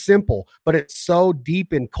really simple, but it's so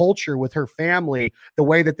deep in culture with her family, the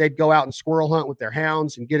way that they'd go out and squirrel hunt with their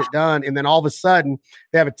hounds and get it done. And then all of a sudden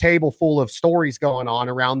they have a table full of stories going on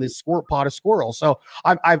around this pot of squirrel. So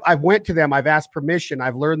I've went to them. I've asked permission.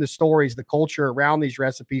 I've learned the stories, the culture around these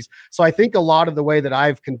recipes. So I think a lot of the way that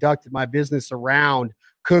I've conducted my business around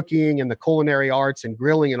cooking and the culinary arts and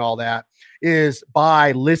grilling and all that is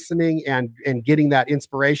by listening and getting that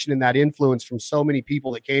inspiration and that influence from so many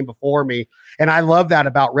people that came before me. And I love that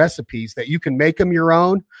about recipes, that you can make them your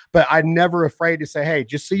own, but I'm never afraid to say, hey,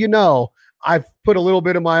 just so you know, I've put a little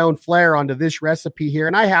bit of my own flair onto this recipe here,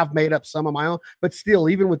 and I have made up some of my own, but still,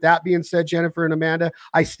 even with that being said, Jennifer and Amanda,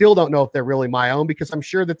 I still don't know if they're really my own, because I'm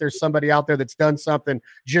sure that there's somebody out there that's done something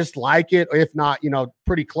just like it, if not,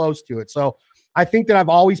 pretty close to it. So I think that I've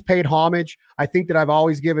always paid homage. I think that I've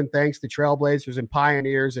always given thanks to trailblazers and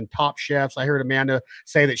pioneers and top chefs. I heard Amanda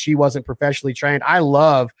say that she wasn't professionally trained. I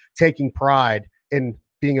love taking pride in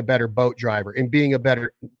being a better boat driver and being a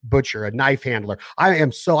better butcher, a knife handler.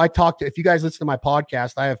 If you guys listen to my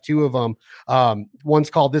podcast, I have two of them.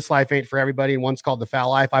 One's called This Life Ain't For Everybody, and one's called The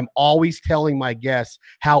Foul Life. I'm always telling my guests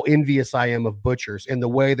how envious I am of butchers and the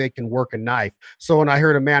way they can work a knife. So when I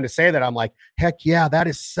heard Amanda say that, I'm like, heck yeah, that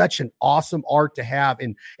is such an awesome art to have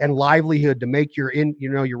and livelihood to make your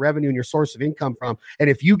revenue and your source of income from. And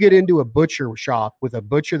if you get into a butcher shop with a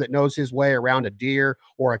butcher that knows his way around a deer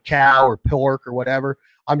or a cow or pork or whatever,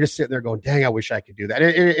 I'm just sitting there going, dang, I wish I could do that.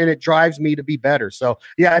 And it drives me to be better. So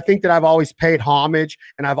yeah, I think that I've always paid homage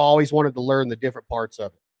and I've always wanted to learn the different parts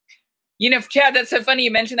of it. Chad, that's so funny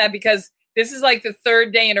you mentioned that, because this is like the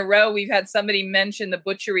third day in a row we've had somebody mention the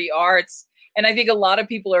butchery arts. And I think a lot of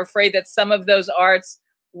people are afraid that some of those arts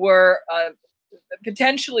were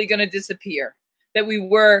potentially going to disappear, that we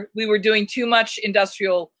were doing too much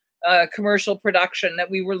industrial commercial production, that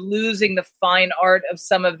we were losing the fine art of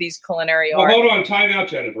some of these culinary Well, arts. hold on, time out,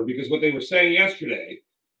 Jennifer, because what they were saying yesterday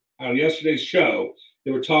on yesterday's show,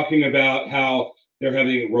 they were talking about how they're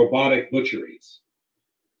having robotic butcheries,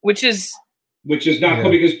 which is not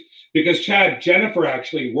cool because Chad, Jennifer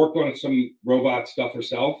actually worked on some robot stuff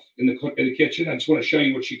herself in the kitchen. I just want to show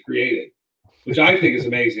you what she created, which I think is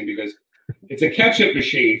amazing because it's a ketchup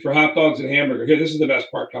machine for hot dogs and hamburger. Here, this is the best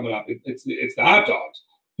part coming up. It's the hot dogs.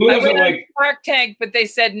 Who doesn't like Shark Tank? But they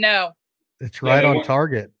said no. It's right on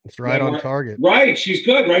target. It's right on target. Right, she's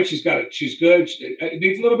good. Right, she's got it. She's good. It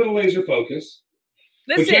needs a little bit of laser focus.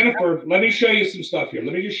 Listen, but Jennifer, let me show you some stuff here.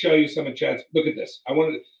 Let me just show you some of Chad's. Look at this. I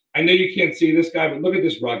know you can't see this guy, but look at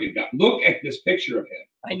this rugged guy. Look at this picture of him.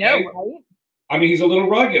 I know, right? I mean, he's a little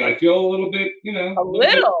rugged. I feel a little bit, a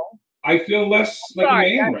little. I feel less like a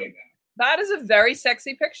man right now. That is a very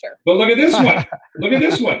sexy picture. But look at this one. Look at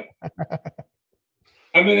this one.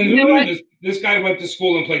 I mean, and who knew this guy went to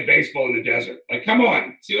school and played baseball in the desert? Like, come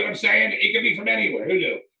on. See what I'm saying? He could be from anywhere. Who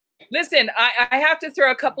knew? Listen, I have to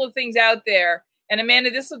throw a couple of things out there. And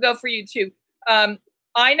Amanda, this will go for you too.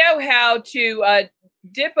 I know how to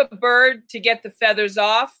dip a bird to get the feathers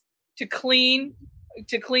off, to clean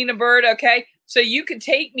a bird. Okay. So you could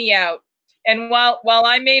take me out. And while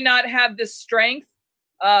I may not have the strength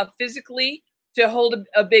physically to hold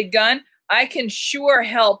a big gun, I can sure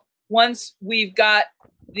help once we've got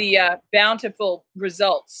the bountiful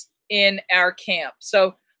results in our camp.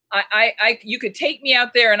 So you could take me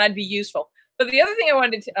out there and I'd be useful. But the other thing I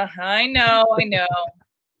wanted to, I know.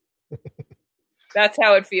 That's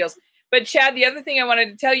how it feels. But Chad, the other thing I wanted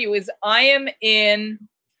to tell you is I am in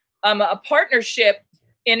a partnership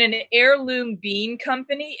in an heirloom bean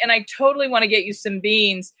company, and I totally want to get you some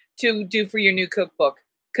beans to do for your new cookbook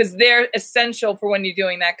because they're essential for when you're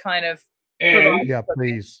doing that kind of. And yeah,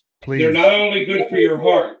 please. They're not only good for your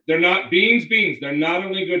heart. They're not beans. They're not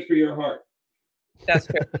only good for your heart. That's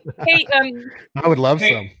true. Hey, I would love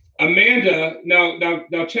some. Amanda,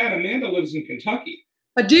 now, Chad, Amanda lives in Kentucky.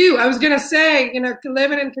 I do. I was going to say,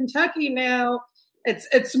 living in Kentucky now,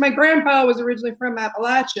 it's my grandpa was originally from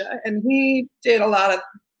Appalachia, and he did a lot of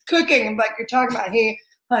cooking. Like you're talking about, he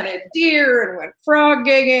hunted deer and went frog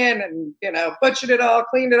gigging and, butchered it all,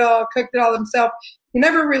 cleaned it all, cooked it all himself. He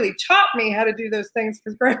never really taught me how to do those things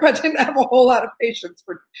because grandpa didn't have a whole lot of patience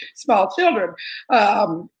for small children.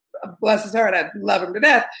 Bless his heart, I love him to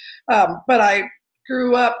death. But I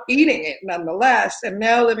grew up eating it nonetheless. And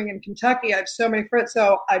now living in Kentucky, I have so many friends.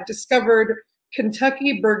 So I've discovered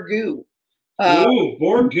Kentucky burgoo.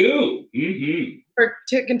 Burgoo.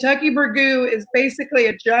 Mm-hmm. Kentucky burgoo is basically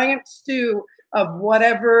a giant stew of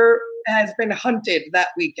whatever has been hunted that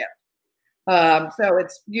weekend. So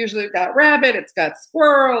it's usually got rabbit, it's got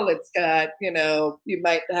squirrel, it's got, you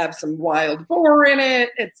might have some wild boar in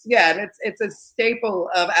it. It's a staple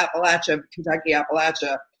of Appalachia, Kentucky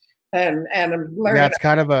Appalachia. And I'm learning. Yeah,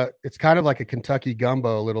 it's kind of like a Kentucky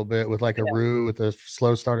gumbo a little bit with like a roux, with a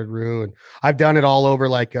slow started roux. And I've done it all over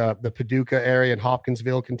like the Paducah area in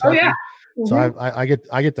Hopkinsville, Kentucky. Oh, yeah. Mm-hmm. So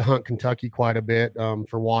I get to hunt Kentucky quite a bit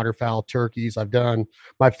for waterfowl, turkeys.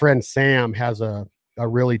 My friend Sam has a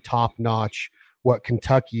really top notch, what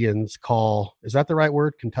Kentuckians call, is that the right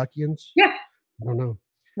word? Kentuckians? Yeah. I don't know.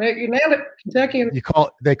 You nailed it. Kentuckians.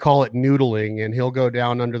 They call it noodling, and he'll go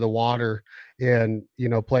down under the water in,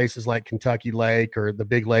 places like Kentucky Lake or the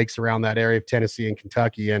big lakes around that area of Tennessee and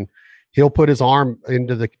Kentucky. And he'll put his arm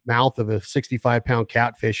into the mouth of a 65-pound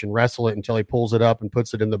catfish and wrestle it until he pulls it up and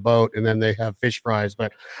puts it in the boat. And then they have fish fries.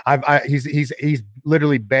 But he's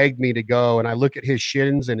literally begged me to go. And I look at his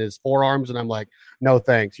shins and his forearms and I'm like, no,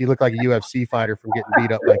 thanks. You look like a UFC fighter from getting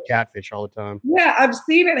beat up by catfish all the time. Yeah, I've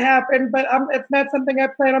seen it happen, but it's not something I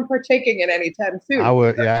plan on partaking in anytime soon. I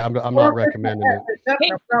would. Yeah, I'm not recommending it. That's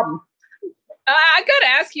no problem. I got to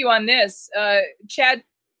ask you on this, Chad,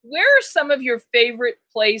 where are some of your favorite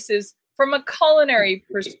places from a culinary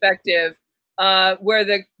perspective,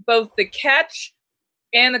 where both the catch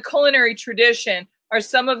and the culinary tradition are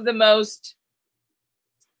some of the most,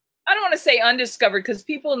 I don't want to say undiscovered because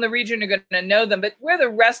people in the region are going to know them, but where the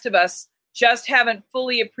rest of us just haven't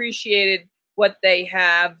fully appreciated what they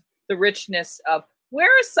have, the richness of? Where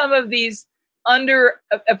are some of these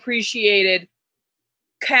underappreciated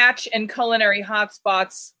catch and culinary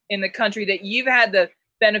hotspots in the country that you've had the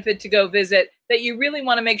benefit to go visit that you really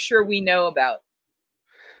want to make sure we know about?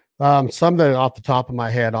 Some that off the top of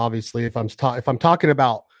my head, obviously, if I'm talking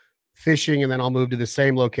about fishing, and then I'll move to the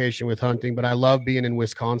same location with hunting, but I love being in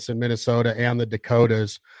Wisconsin, Minnesota, and the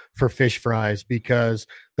Dakotas for fish fries because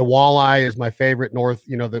the walleye is my favorite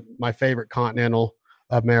my favorite continental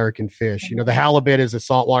American fish. You know, the halibut is a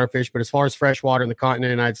saltwater fish, but as far as freshwater in the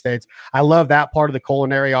continent of the United States, I love that part of the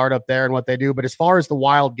culinary art up there and what they do. But as far as the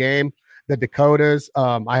wild game, the Dakotas,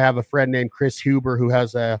 I have a friend named Chris Huber who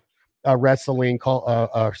has a wrestling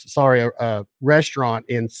a restaurant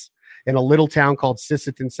in a little town called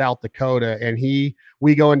Sisseton, South Dakota. And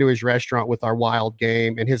we go into his restaurant with our wild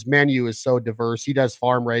game, and his menu is so diverse. He does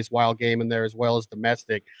farm raised wild game in there as well as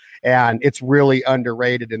domestic. And it's really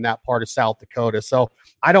underrated in that part of South Dakota. So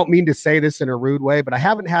I don't mean to say this in a rude way, but I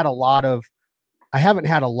haven't had a lot of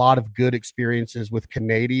good experiences with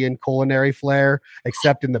Canadian culinary flair,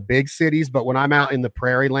 except in the big cities. But when I'm out in the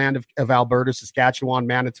prairie land of Alberta, Saskatchewan,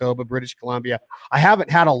 Manitoba, British Columbia, I haven't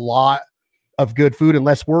had a lot of good food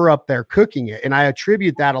unless we're up there cooking it. And I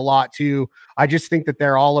attribute that a lot to, I just think that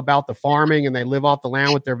they're all about the farming and they live off the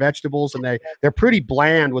land with their vegetables, and they're pretty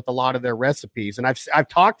bland with a lot of their recipes. And I've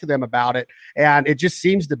talked to them about it, and it just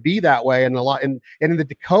seems to be that way. And and in the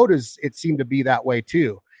Dakotas, it seemed to be that way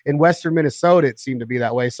too. In Western Minnesota, it seemed to be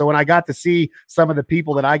that way. So when I got to see some of the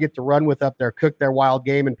people that I get to run with up there cook their wild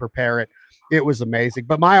game and prepare it, it was amazing.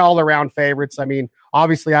 But my all-around favorites, I mean,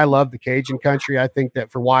 obviously I love the Cajun country. I think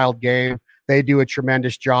that for wild game, they do a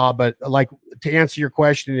tremendous job. But like, to answer your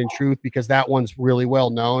question in truth, because that one's really well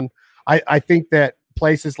known, I think that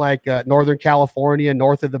places like Northern California,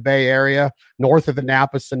 north of the Bay Area, north of the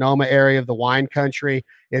Napa Sonoma area of the wine country,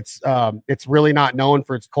 it's really not known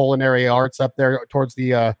for its culinary arts up there towards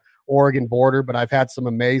the Oregon border. But I've had some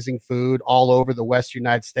amazing food all over the Western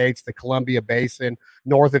United States, the Columbia Basin,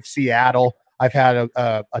 north of Seattle. I've had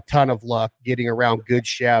a ton of luck getting around good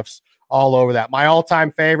chefs all over that. My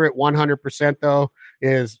all-time favorite, 100% though,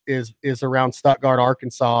 is around Stuttgart,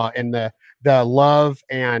 Arkansas, and the love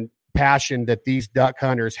and passion that these duck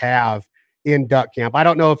hunters have in duck camp. I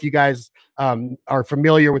don't know if you guys are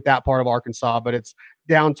familiar with that part of Arkansas, but it's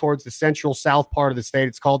down towards the central south part of the state.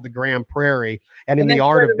 It's called the Grand Prairie, and in the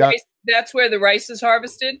art of duck, that's where the rice is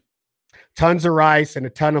harvested. Tons of rice and a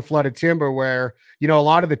ton of flooded timber where, you know, a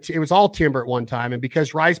lot of it was all timber at one time. And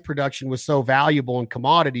because rice production was so valuable and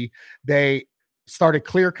commodity, they started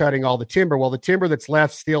clear cutting all the timber. Well, the timber that's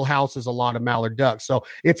left still houses a lot of mallard ducks. So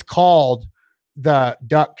it's called the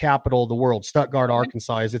duck capital of the world. Stuttgart,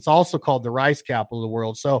 Arkansas is. It's also called the rice capital of the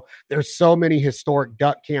world. So there's so many historic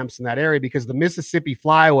duck camps in that area because the Mississippi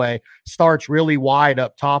Flyway starts really wide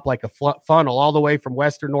up top like a funnel all the way from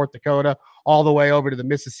western North Dakota all the way over to the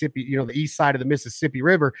Mississippi, you know, the east side of the Mississippi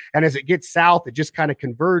River. And as it gets south, it just kind of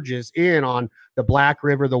converges in on the Black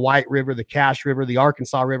River, the White River, the Cache River, the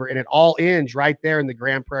Arkansas River, and it all ends right there in the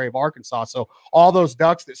Grand Prairie of Arkansas. So all those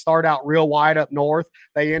ducks that start out real wide up north,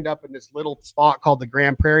 they end up in this little spot called the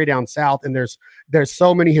Grand Prairie down south. And there's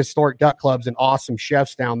so many historic duck clubs and awesome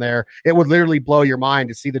chefs down there. It would literally blow your mind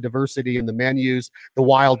to see the diversity in the menus, the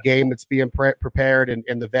wild game that's being prepared,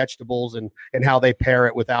 and the vegetables and how they pair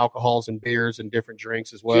it with alcohols and beers and different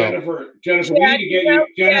drinks as well. Jennifer, we need to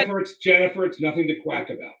get you. Jennifer, it's nothing to quack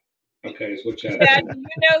about. Okay, is what Chad said.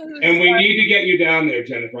 And we need to get you down there,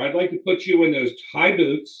 Jennifer. I'd like to put you in those high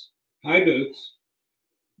boots,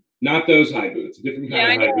 not those high boots, different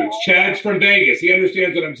kind of high boots. Chad's from Vegas. He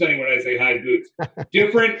understands what I'm saying when I say high boots.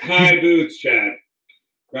 Different high boots, Chad.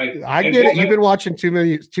 Right. I get it. You've been watching too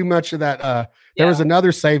much of that. There was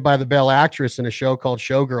another Saved by the Bell actress in a show called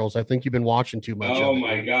Showgirls. I think you've been watching too much. Oh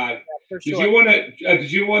my God. Did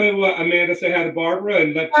you want to, Amanda, say hi to Barbara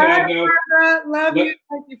and let Chad know? Barbara, love you.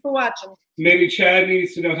 Thank you for watching. Maybe Chad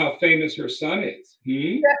needs to know how famous her son is.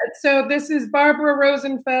 Yeah, so this is Barbara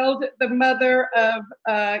Rosenfeld, the mother of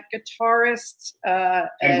guitarist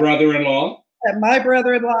and brother-in-law. And my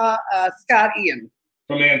brother-in-law, Scott Ian.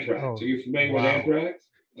 From Anthrax. Are you familiar with Anthrax?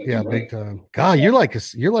 That's big time. God, you're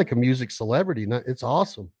like a music celebrity. It's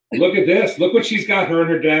awesome. Look at this. Look what she's got, her and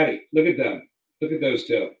her daddy. Look at them. Look at those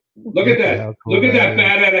two. Look at that. Cool. Look at that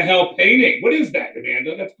Bat Out of Hell painting. What is that,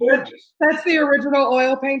 Amanda? That's gorgeous. That's the original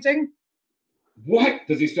oil painting. What?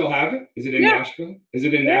 Does he still have it? Is it in Nashville? Is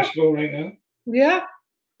it in Nashville right now? Yeah.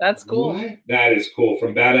 That's cool. What? That is cool.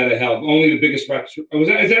 From Bat Out of Hell. Only the biggest record. Is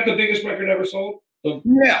that the biggest record ever sold?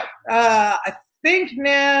 No. I think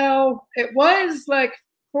now it was like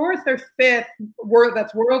fourth or fifth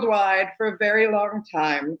that's worldwide for a very long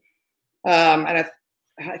time. And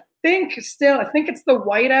I think it's the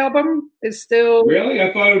White Album is still. Really?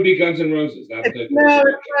 I thought it would be Guns N' Roses. It's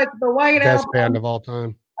like the White Album. Best band of all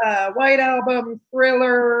time. White Album,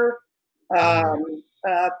 Thriller,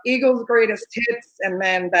 Eagles' Greatest Hits, and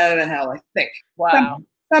then Bat Out of Hell, I think. Wow.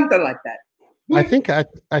 Something like that.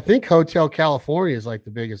 I think Hotel California is like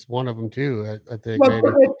the biggest one of them too. I think.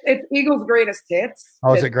 Well, it's Eagles' Greatest Hits.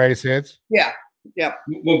 Oh, is it Greatest Hits? Yeah. Yep.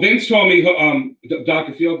 Well, Vince told me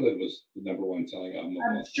Dr. Feelgood was the number one selling album.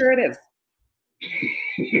 I'm sure it is.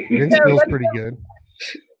 Vince feels pretty good.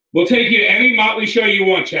 We'll take you to any Motley show you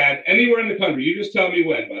want, Chad. Anywhere in the country. You just tell me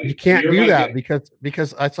when, buddy. You can't do that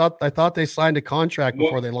because I thought they signed a contract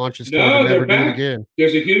before they launched the store. No, never they're do it back. again.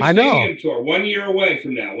 There's a huge stadium tour 1 year away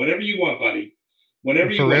from now. Whenever you want, buddy.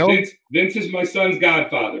 Whenever you want. Vince is my son's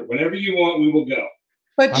godfather. Whenever you want, we will go.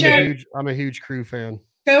 But Chad, I'm a huge Crew fan.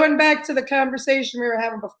 Going back to the conversation we were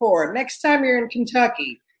having before, next time you're in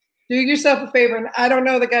Kentucky, do yourself a favor. And I don't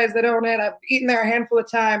know the guys that own it. I've eaten there a handful of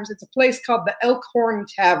times. It's a place called the Elkhorn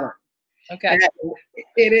Tavern. Okay. And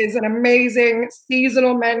it is an amazing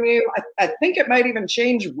seasonal menu. I think it might even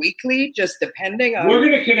change weekly, just depending on. We're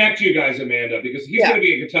going to connect you guys, Amanda, because he's going to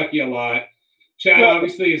be in Kentucky a lot. Chad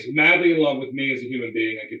obviously is madly in love with me as a human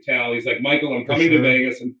being. I could tell. He's like, Michael, I'm coming to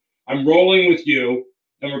Vegas and I'm rolling with you.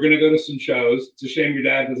 And we're going to go to some shows. It's a shame your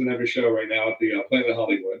dad doesn't have a show right now at the Planet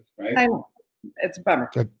Hollywood, right? I know. It's a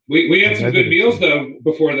bummer. We had some good meals, though,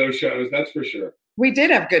 before those shows. That's for sure. We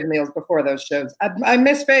did have good meals before those shows. I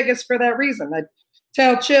miss Vegas for that reason. I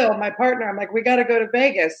tell Chill, my partner, I'm like, we got to go to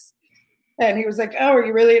Vegas. And he was like, oh, are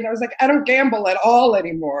you really? And I was like, I don't gamble at all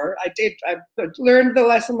anymore. I learned the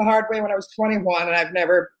lesson the hard way when I was 21, and I've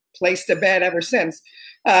never placed a bet ever since.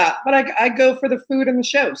 But I go for the food and the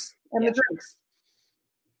shows and the drinks.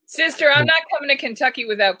 Sister, I'm not coming to Kentucky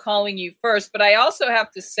without calling you first, but I also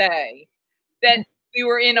have to say that we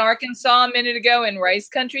were in Arkansas a minute ago in rice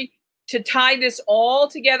country. To tie this all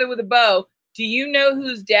together with a bow, do you know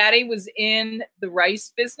whose daddy was in the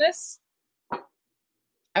rice business?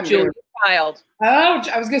 Julia Child. Oh,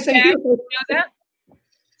 I was going to say. You know that?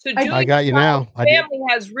 So I got you now. Family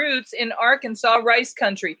has roots in Arkansas rice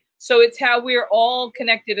country. So it's how we're all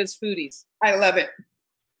connected as foodies. I love it.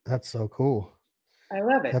 That's so cool. I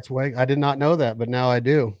love it. That's why I did not know that, but now I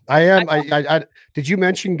do. I did you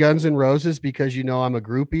mention Guns N' Roses because you know I'm a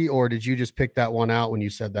groupie, or did you just pick that one out when you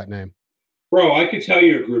said that name? Bro, I could tell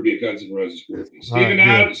you're a groupie at Guns N' Roses groupie.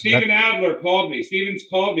 Steven Adler called me. Steven's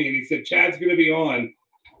called me and he said Chad's going to be on.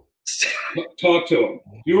 Talk to him.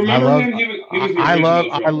 You remember him? I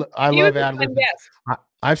love Adler.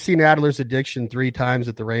 I've seen Adler's Addiction 3 times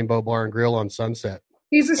at the Rainbow Bar and Grill on Sunset.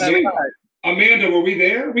 He's a sweetheart. Amanda, were we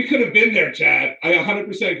there? We could have been there, Chad. I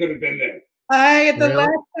 100% could have been there. Last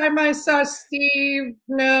time I saw Steve,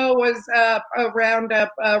 was around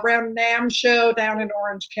NAMM show down in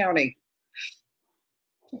Orange County.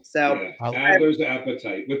 So Adler's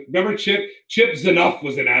Appetite. Remember Chip Zanoff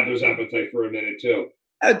was in Adler's Appetite for a minute too.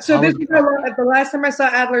 The last time I saw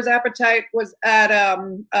Adler's Appetite was at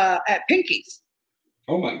Pinky's.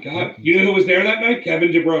 Oh my God! You know who was there that night? Kevin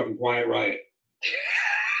DeBrow from Quiet Riot.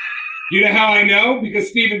 You know how I know? Because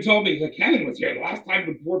Steven told me. He's like, Kevin was here the last time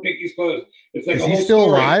before Pinky's closed. It's like is he still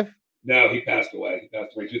alive? No, he passed away. He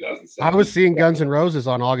passed away in 2007. I was seeing Guns N' Roses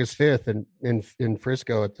on August 5th in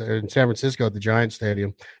Frisco in San Francisco at the Giant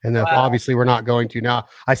Stadium, and obviously we're not going to now.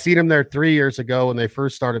 I seen them there 3 years ago when they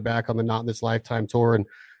first started back on the Not in This Lifetime tour, and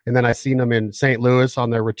then I seen them in St. Louis on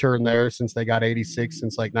their return there since they got 86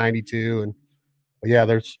 since like 92, and yeah,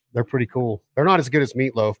 they're pretty cool. They're not as good as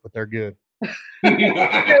Meatloaf, but they're good.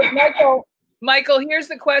 Michael, here's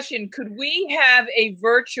the question: could we have a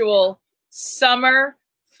virtual summer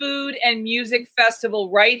food and music festival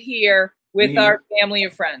right here with our family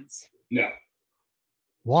of friends? No.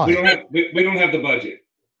 Why? We don't have the budget.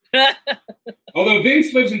 Although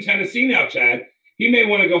Vince lives in Tennessee now, Chad, he may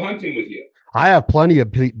want to go hunting with you. I have plenty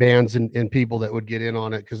of bands and people that would get in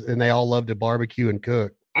on it and they all love to barbecue and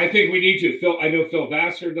cook. I think we need to. I know Phil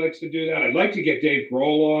Vassar likes to do that. I'd like to get Dave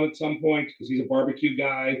Grohl on at some point because he's a barbecue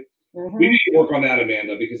guy. Mm-hmm. We need to work on that,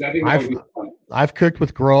 Amanda, because I think I've cooked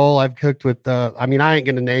with Grohl. I've cooked with I ain't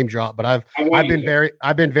going to name drop, but I've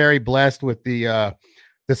been very blessed with the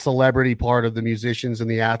celebrity part of the musicians and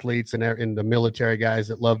the athletes and the military guys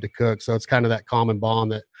that love to cook. So it's kind of that common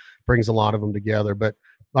bond that brings a lot of them together. But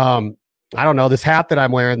I don't know, this hat that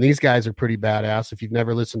I'm wearing, these guys are pretty badass. If you've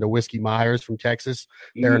never listened to Whiskey Myers from Texas,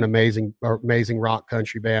 they're an amazing rock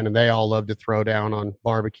country band, and they all love to throw down on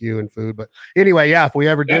barbecue and food. But anyway, yeah, if we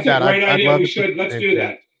ever did that, I'd love to. Let's do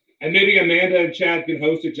that. And maybe Amanda and Chad can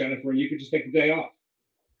host it, Jennifer, and you could just take the day off.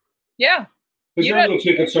 Yeah. Because you're a little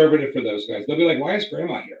too conservative for those guys. They'll be like, why is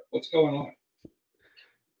Grandma here? What's going on?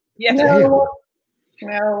 Yeah.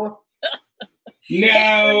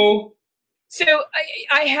 No. So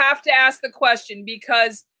I have to ask the question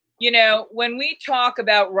because, when we talk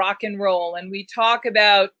about rock and roll and we talk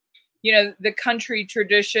about, the country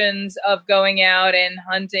traditions of going out and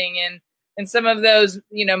hunting and some of those,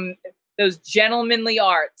 those gentlemanly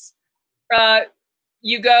arts,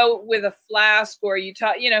 you go with a flask or you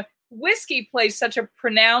talk, whiskey plays such a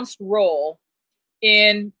pronounced role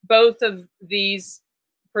in both of these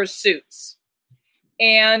pursuits.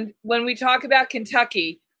 And when we talk about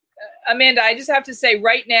Kentucky, Amanda, I just have to say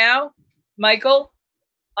right now, Michael,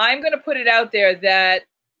 I'm going to put it out there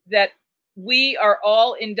that we are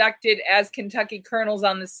all inducted as Kentucky Colonels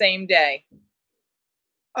on the same day.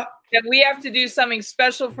 That we have to do something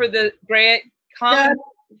special for the great Commonwealth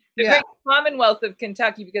of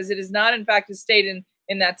Kentucky, because it is not, in fact, a state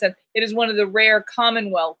in that sense. It is one of the rare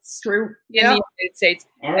commonwealths in the United States.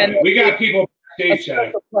 All right, we got people backstage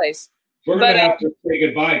chatting. Place. We're going to have to say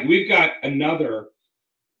goodbye. We've got another,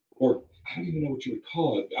 or I don't even know what you would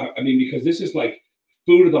call it. I mean, because this is like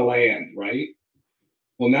food of the land, right?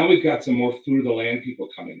 Well, now we've got some more food of the land people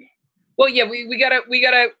coming up. Well, yeah, we gotta.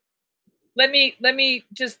 Let me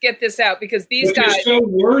just get this out, because these guys are so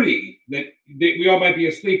wordy that we all might be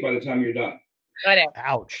asleep by the time you're done. I know.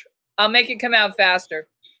 Ouch. I'll make it come out faster.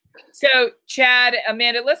 So, Chad,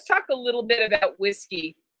 Amanda, let's talk a little bit about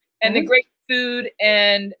whiskey and the great food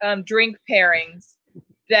and drink pairings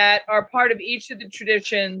that are part of each of the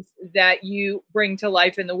traditions that you bring to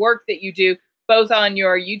life in the work that you do, both on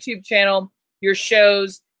your YouTube channel, your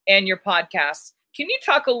shows, and your podcasts. Can you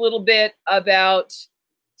talk a little bit about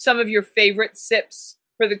some of your favorite sips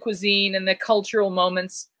for the cuisine and the cultural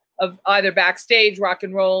moments of either backstage rock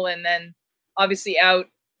and roll, and then obviously out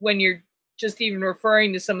when you're just even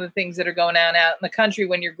referring to some of the things that are going on out in the country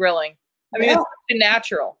when you're grilling? I mean, it's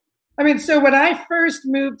natural. I mean, so when I first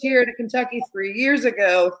moved here to Kentucky 3 years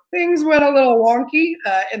ago, things went a little wonky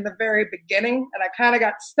in the very beginning, and I kind of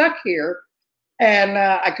got stuck here, and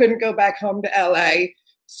I couldn't go back home to LA.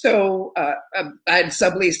 So I had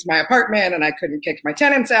subleased my apartment, and I couldn't kick my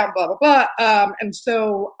tenants out, blah, blah, blah. And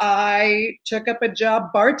so I took up a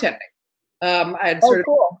job bartending.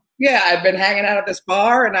 Cool. Yeah, I'd been hanging out at this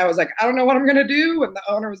bar, and I was like, I don't know what I'm going to do. And the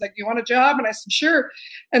owner was like, you want a job? And I said, sure.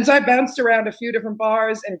 And so I bounced around a few different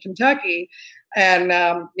bars in Kentucky. And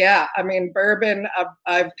I mean, bourbon,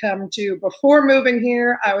 I've come to, before moving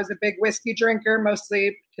here, I was a big whiskey drinker,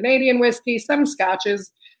 mostly Canadian whiskey, some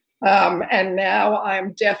scotches. And now I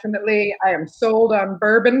am sold on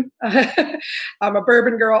bourbon. I'm a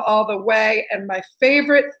bourbon girl all the way. And my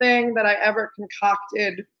favorite thing that I ever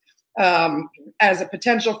concocted as a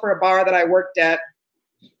potential for a bar that I worked at,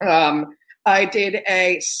 I did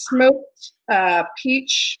a smoked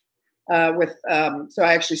peach so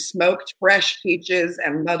I actually smoked fresh peaches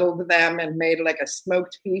and muddled them and made like a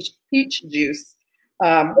smoked peach juice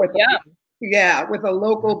with a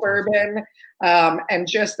local bourbon and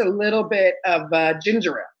just a little bit of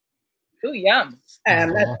ginger ale. Ooh, yum.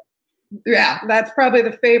 And that's probably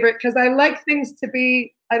the favorite, because I like things to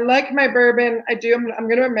be, I like my bourbon. I do. I'm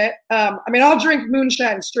going to admit. I mean, I'll drink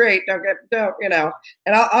moonshine straight. And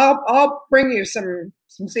I'll bring you some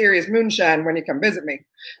serious moonshine when you come visit me.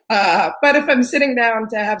 But if I'm sitting down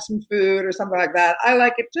to have some food or something like that, I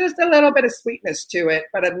like it just a little bit of sweetness to it,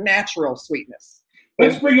 but a natural sweetness.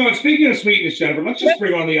 Let's bring on. Speaking of sweetness, Jennifer, let's just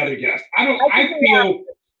bring on the other guest.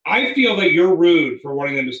 I feel that you're rude for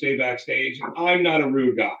wanting them to stay backstage. I'm not a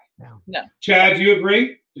rude guy. No. Chad, do you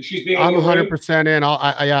agree? She's being. I'm 100% in.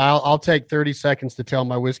 I'll take 30 seconds to tell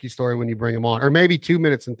my whiskey story when you bring them on, or maybe 2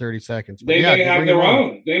 minutes and 30 seconds. They may have their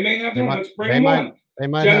own. They may have their own. Let's bring them on.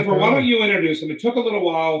 Jennifer, why don't you introduce them? It took a little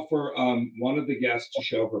while for one of the guests to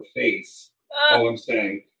show her face. All I'm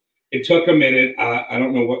saying, it took a minute. I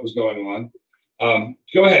don't know what was going on.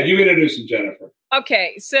 Go ahead. You introduce them, Jennifer.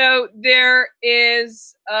 Okay, so there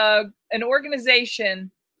is an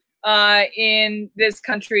organization in this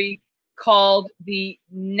country called the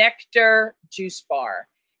Nectar Juice Bar.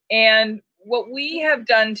 And what we have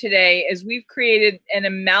done today is we've created an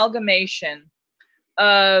amalgamation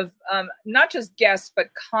of not just guests,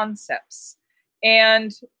 but concepts.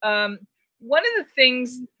 And one of the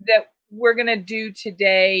things that we're going to do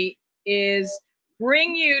today is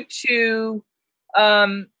bring you to,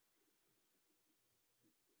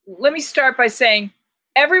 let me start by saying,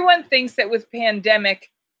 everyone thinks that with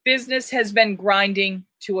pandemic, business has been grinding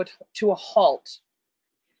to a halt.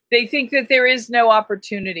 They think that there is no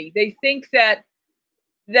opportunity. They think that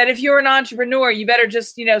if you're an entrepreneur, you better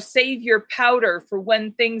just, save your powder for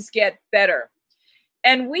when things get better.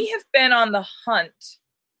 And we have been on the hunt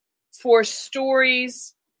for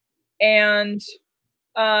stories, and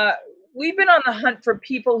we've been on the hunt for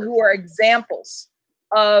people who are examples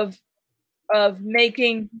of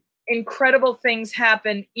making incredible things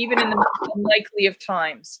happen, even in the most unlikely of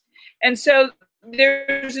times. And so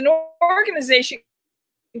there's an organization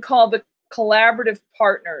called the Collaborative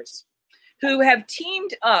Partners who have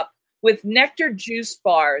teamed up with Nectar Juice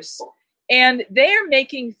Bars, and they are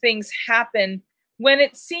making things happen when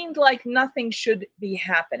it seemed like nothing should be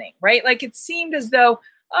happening, right? Like it seemed as though,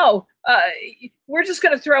 we're just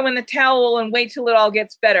going to throw in the towel and wait till it all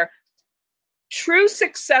gets better. True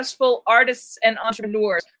successful artists and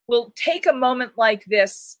entrepreneurs will take a moment like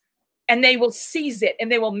this and they will seize it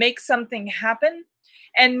and they will make something happen.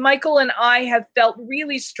 And Michael and I have felt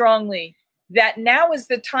really strongly that now is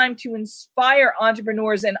the time to inspire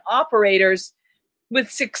entrepreneurs and operators with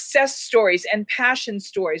success stories and passion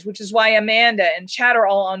stories, which is why Amanda and Chad are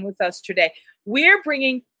all on with us today. We're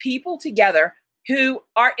bringing people together who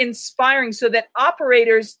are inspiring so that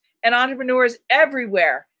operators and entrepreneurs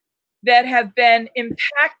everywhere that have been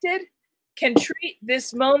impacted can treat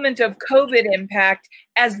this moment of COVID impact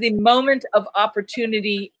as the moment of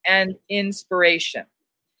opportunity and inspiration.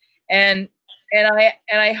 And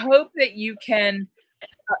I hope that you can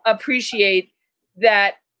appreciate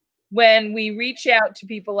that when we reach out to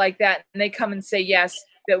people like that and they come and say yes,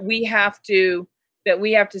 that we have to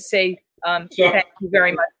say thank you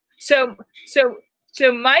very much. So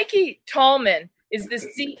Mikey Tallman is the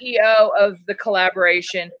CEO of the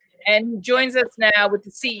collaboration, and he joins us now with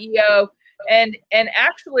the CEO. And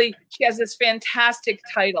actually, she has this fantastic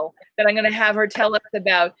title that I'm going to have her tell us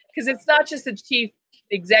about, because it's not just the chief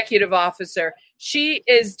executive officer. She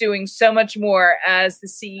is doing so much more as the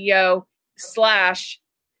CEO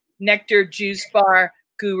 / Nectar Juice Bar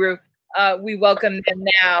Guru. We welcome them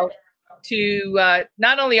now to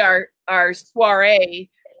not only our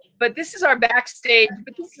soiree, but this is our backstage,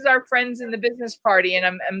 but this is our friends in the business party, and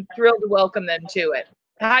I'm thrilled to welcome them to it.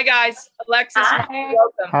 Hi, guys. Alexis, hi.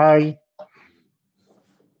 welcome. Hi.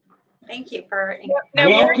 Thank you for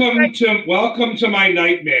welcome to my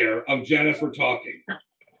nightmare of Jennifer talking.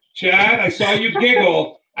 Chad, I saw you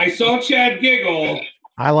giggle. I saw Chad giggle.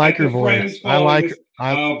 I like her voice. I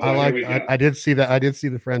did see that. I did see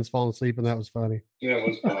the friends falling asleep, and that was funny. Yeah, it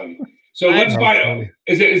was funny. So let's find.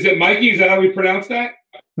 Is it Mikey? Is that how we pronounce that?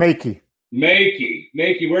 Makey.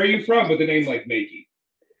 Where are you from with a name like Makey?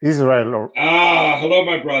 Israel. Hello,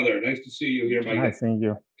 my brother. Nice to see you here, Mikey. Nice seeing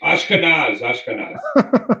you. Ashkenaz.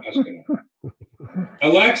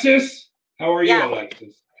 Alexis, how are you,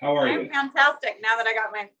 Alexis? How are you? I'm fantastic now that I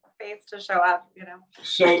got my face to show up,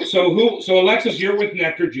 So Alexis, you're with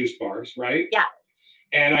Nectar Juice Bars, right? Yeah.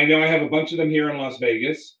 And I know I have a bunch of them here in Las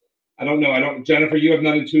Vegas. Jennifer, you have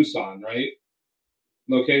none in Tucson, right?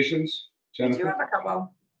 Locations? Jennifer? I do have a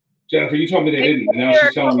couple. Jennifer, you told me they didn't. And now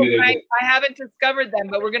she's telling me they did. I haven't discovered them,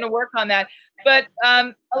 but we're going to work on that. But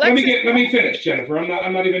Alexis, let me finish, Jennifer.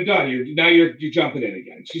 I'm not even done. You're jumping in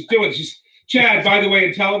again. Chad, by the way,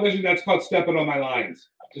 in television, that's called stepping on my lines.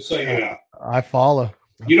 Just so you know. I follow.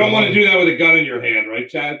 You don't want to do that with a gun in your hand, right,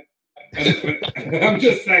 Chad? I'm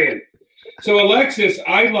just saying. So, Alexis,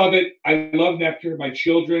 I love it. I love Nectar. My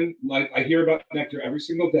children, I hear about Nectar every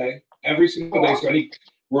single day. So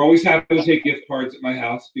we're always happy to take gift cards at my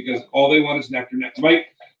house because all they want is Nectar. Mike,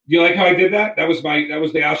 do you like how I did that? That was the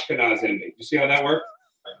Ashkenaz in me. You see how that worked?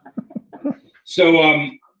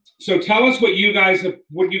 So tell us what you guys have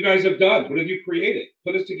done. What have you created?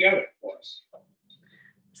 Put us together for us.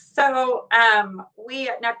 So we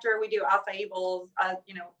at Nectar, we do acai bowls,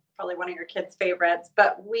 probably one of your kids' favorites,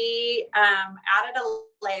 but we added a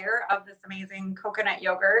layer of this amazing coconut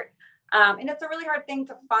yogurt. And it's a really hard thing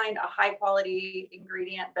to find a high quality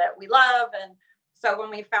ingredient that we love. And so when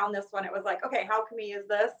we found this one, it was like, okay, how can we use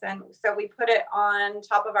this? And so we put it on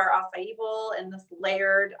top of our acai bowl in this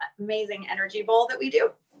layered, amazing energy bowl that we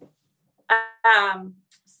do.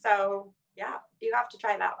 So yeah, you have to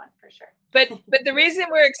try that one for sure. But the reason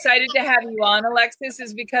we're excited to have you on, Alexis,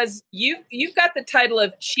 is because you've got the title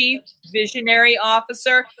of Chief Visionary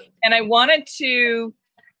Officer, and I wanted to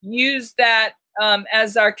use that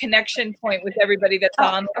as our connection point with everybody that's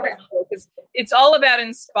on, because it's all about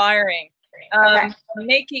inspiring.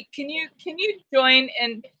 Makey, can you join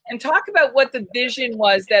and talk about what the vision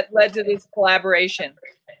was that led to this collaboration?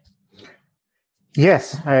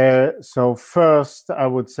 Yes. So first, I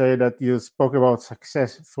would say that you spoke about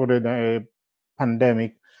success through the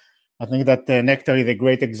pandemic. I think that Nectar is a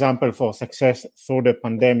great example for success through the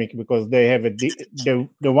pandemic because they have the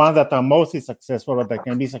ones that are mostly successful or that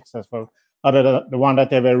can be successful are the ones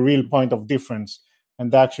that have a real point of difference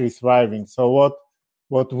and they're actually thriving. So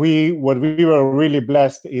what we were really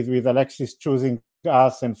blessed is with Alexis choosing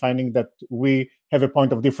us and finding that we have a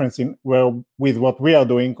point of difference with what we are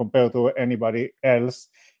doing compared to anybody else,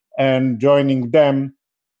 and joining them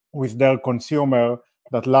with their consumer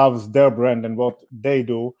that loves their brand and what they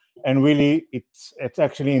do. And really, it's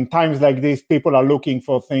actually in times like this, people are looking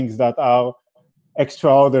for things that are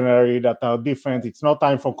extraordinary, that are different. It's not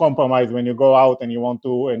time for compromise when you go out and you want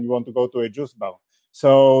to go to a juice bar.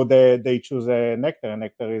 So they choose Nectar.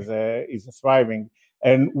 Nectar is thriving,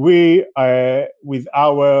 and we with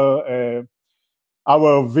our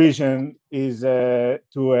vision is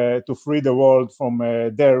to free the world from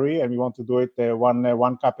dairy, and we want to do it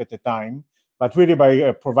one cup at a time. But really,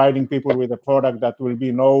 by providing people with a product that will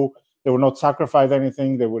be they will not sacrifice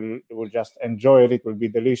anything. They will just enjoy it. It will be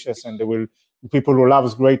delicious, and people who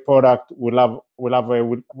loves great product will love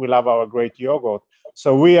our great yogurt.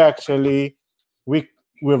 So we're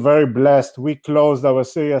very blessed. We closed our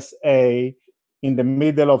Series A in the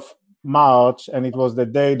middle of March, and it was the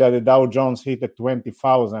day that the Dow Jones hit at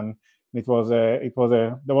 20,000. There was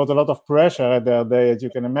a lot of pressure at that day, as you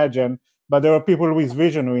can imagine. But there are people with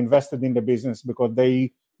vision who invested in the business because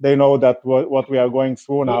they know that what we are going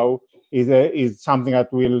through now is something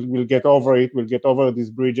that we'll get over it. We'll get over these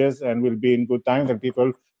bridges, and we'll be in good times. And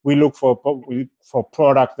people we look for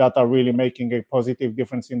products that are really making a positive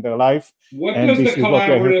difference in their life. What does the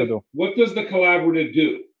collaborative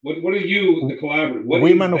do? What are you, the collaborative?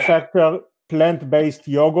 We manufacture plant-based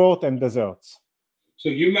yogurt and desserts. So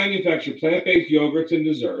you manufacture plant-based yogurts and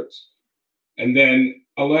desserts, and then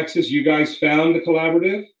Alexis, you guys found the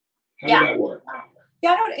collaborative? How did that work?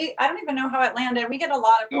 Yeah, I don't even know how it landed. We get a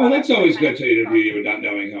lot of. Oh, that's always good to interview you without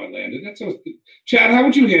knowing how it landed. That's always, Chad, how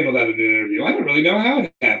would you handle that in an interview? I don't really know how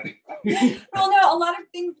it happened. Well, no, a lot of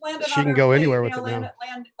things landed. She can go anywhere with it now.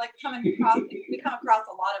 We come across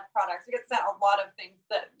a lot of products. We get sent a lot of things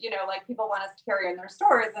that like people want us to carry in their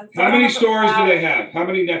stores. And so how many stores do they have? How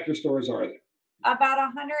many Nectar stores are there? About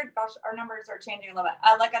 100. Gosh, our numbers are changing a little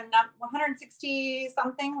bit. Like 160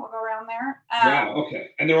 something. We'll go around there. Wow. Okay.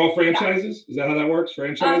 And they're all franchises? Is that how that works?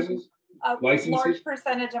 Franchises? Licenses? Large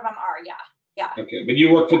percentage of them are. Yeah. Okay. But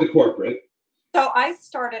you work for the corporate. So I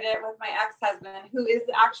started it with my ex-husband, who is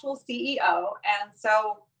the actual CEO. And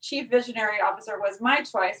so Chief Visionary Officer was my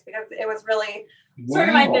choice because it was really sort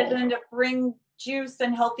of my vision to bring juice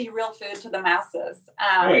and healthy real food to the masses.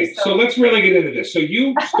 All right, so let's really get into this. So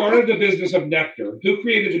you started the business of Nectar. Who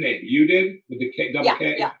created the name? You did with the K, double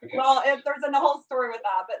K? Yeah. Okay. Well, there's a whole story with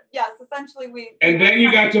that, but yes, essentially we. And then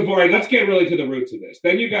you got divorced. Let's get really to the roots of this.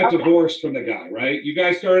 Then you got divorced from the guy, right? You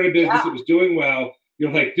guys started a business that was doing well.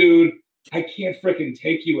 You're like, dude, I can't freaking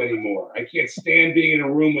take you anymore. I can't stand being in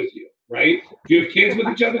a room with you, right? Do you have kids with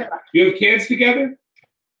each other? You have kids together?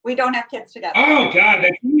 We don't have kids together. Oh, God,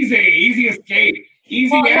 that's easy escape.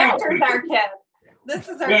 Easy out. Nectar's our kid. This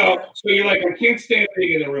is our kid. So you're like, I can't stand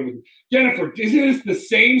being in a room with you. Jennifer, isn't this the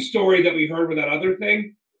same story that we heard with that other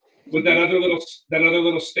thing? With that other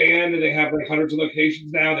little stand, and they have like hundreds of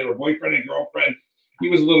locations now. They were boyfriend and girlfriend. He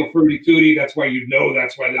was a little fruity tooty. That's why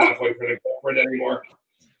that's why they're not boyfriend and girlfriend anymore.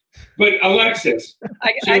 But Alexis.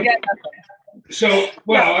 I get that. So,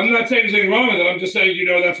 I'm not saying there's anything wrong with it. I'm just saying,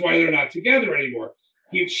 that's why they're not together anymore.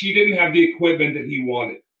 She didn't have the equipment that he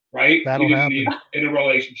wanted, right? That'll happen in a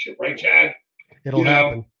relationship, right, Chad? It'll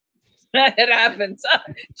happen. It happens.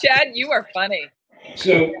 Chad, you are funny.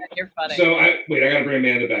 So you're funny. So I got to bring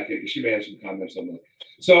Amanda back in because she may have some comments on that.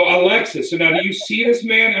 So Alexis, so now do you see this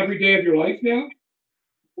man every day of your life now?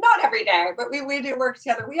 Not every day, but we do work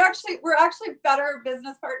together. We're actually better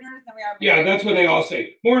business partners than we are. Yeah, that's what they all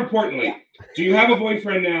say. More importantly, do you have a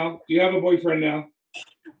boyfriend now?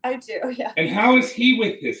 I do, yeah. And how is he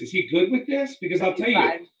with this? Is he good with this? Because I'll tell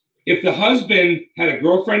you, if the husband had a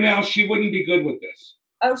girlfriend now, she wouldn't be good with this.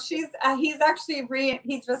 Oh, he's actually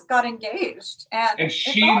he's just got engaged, and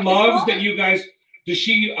she loves that you guys. Does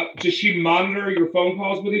she monitor your phone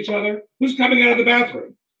calls with each other? Who's coming out of the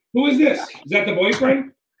bathroom? Who is this? Is that the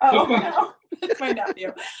boyfriend? Oh, no. It's my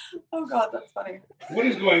nephew. Oh God, that's funny. What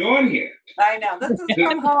is going on here? I know. This is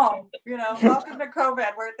from home. Welcome to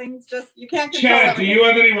COVID, where things you can't control. Chad, do you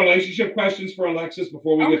have any relationship questions for Alexis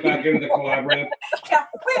before we get back into the collaborative? Yeah.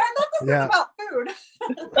 Wait, I thought this was about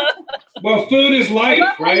food. Well, food is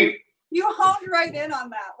life, right? You honed right in on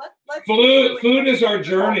that. Let's food is our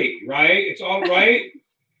journey, right? It's all right.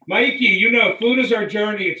 Mikey, food is our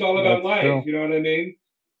journey. It's all about life. True. You know what I mean?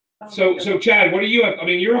 So Chad, what do you have? I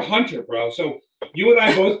mean, you're a hunter, bro. So you and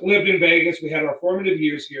I both lived in Vegas. We had our formative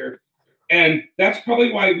years here. And that's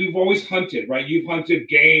probably why we've always hunted, right? You've hunted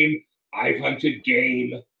game. I've hunted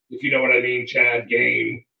game. If you know what I mean, Chad,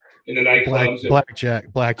 game in the nightclubs.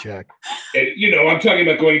 Blackjack. And, I'm talking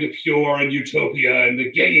about going to Pure and Utopia and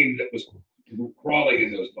the game that was crawling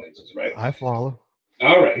in those places, right? I follow.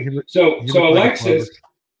 All right. So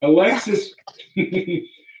Alexis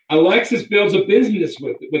Alexis builds a business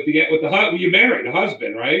with the you married a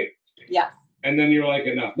husband, right? Yes. And then you're like,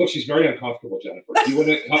 enough. Look, she's very uncomfortable, Jennifer. Do you want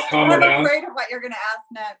to calm her down? I'm afraid of what you're going to ask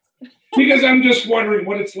next. Because I'm just wondering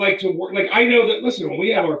what it's like to work. Like, I know that, listen, when we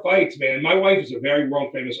have our fights, man, my wife is a very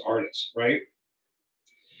world famous artist, right?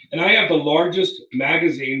 and I have the largest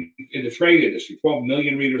magazine in the trade industry, 12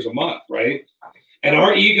 million readers a month, right? And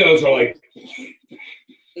our egos are like,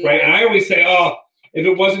 right? And I always say, oh, if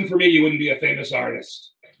it wasn't for me, you wouldn't be a famous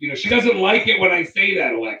artist. You know, she doesn't like it when I say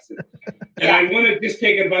that, Alexis. And I want to just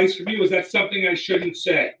take advice from you. Is that something I shouldn't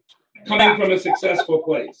say? Coming from a successful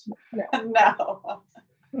place. No.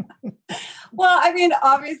 Well, I mean,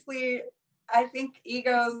 obviously, I think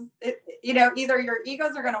egos, either your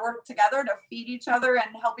egos are going to work together to feed each other and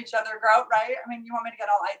help each other grow, right? I mean, you want me to get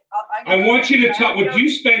all I want you to tell what you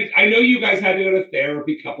spend. I know you guys had to go to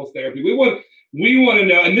therapy, couples therapy. We want to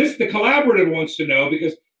know, and the collaborative wants to know,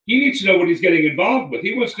 because he needs to know what he's getting involved with.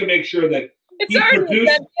 He wants to make sure that it's already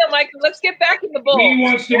done deal, Michael. Let's get back in the bowl. He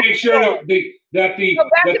wants to make sure that the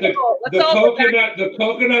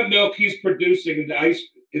coconut milk he's producing and the ice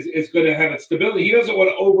is going to have its stability. He doesn't want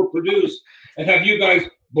to overproduce and have you guys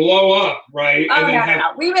blow up, right? Oh,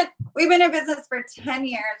 no. We've been in business for 10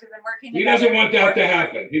 years. We've been working together. He doesn't want that to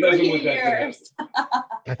happen. He doesn't want that to happen.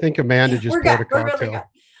 I think Amanda just poured a cocktail.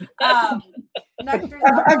 I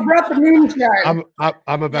brought the moonshine.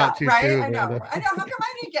 I'm about to right? too. I know. How come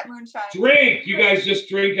I didn't get moonshine? Drink. You guys just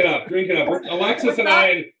drink it up. Drink it up. Alexis and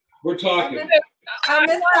I, we're talking. I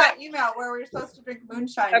missed that email where we were supposed to drink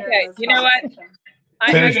moonshine. Okay, you know what?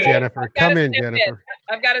 Finish, Jennifer. Come in, Jennifer.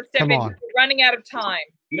 I've got to step in. We're running out of time.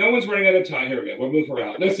 No one's running out of time. Here we go. We'll move her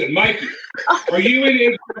out. Listen, Mikey, are you in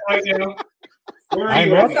Israel right now? Where are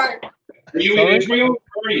you? Are you in Israel?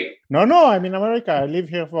 Where are you? No, I'm in America. I live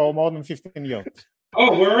here for more than 15 years.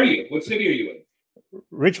 Oh, where are you? What city are you in?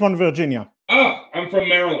 Richmond, Virginia. Oh, I'm from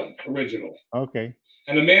Maryland originally. Okay.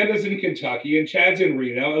 And Amanda's in Kentucky, and Chad's in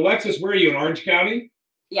Reno. Alexis, where are you, in Orange County?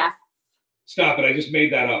 Yes. Stop it! I just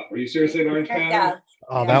made that up. Are you seriously in Orange County? Yes.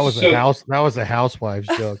 Oh, that was a house. That was a housewife's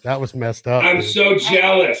joke. That was messed up. I'm so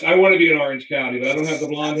jealous. I want to be in Orange County, but I don't have the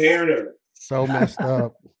blonde hair to. So messed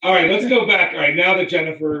up. All right, let's go back. All right, now that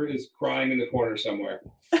Jennifer is crying in the corner somewhere,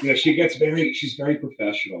 she's very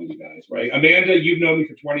professional, you guys, right? Amanda, you've known me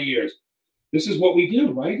for 20 years. This is what we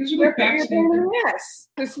do, right? This is like backstage. Yes.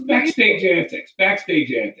 This is backstage antics.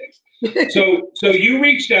 Backstage antics. So you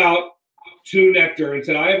reached out to Nectar and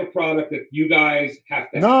said, I have a product that you guys have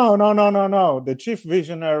to have. No. The chief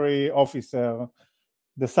visionary officer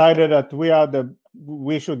decided that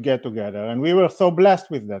we should get together, and we were so blessed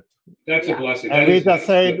with that. That's a blessing. And we just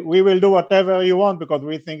said, we will do whatever you want because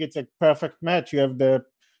we think it's a perfect match.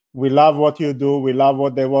 We love what you do. We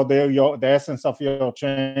love the essence of your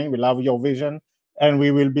chain. We love your vision, and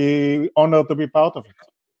we will be honored to be part of it.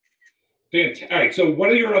 Fantastic. All right. So what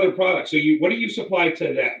are your other products? So what do you supply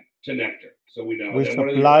to them, to Nectar? So we know. We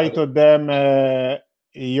supply to them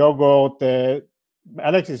yogurt.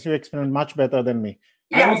 Alexis, you explain much better than me.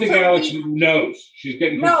 I don't think Alex knows. She's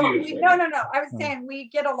getting confused. No. I was saying we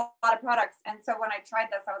get a lot of products. And so when I tried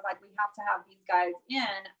this, I was like, we have to have these guys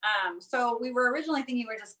in. So we were originally thinking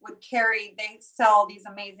they sell these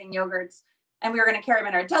amazing yogurts and we were going to carry them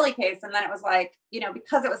in our deli case. And then it was like,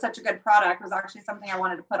 because it was such a good product, it was actually something I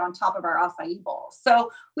wanted to put on top of our acai bowls.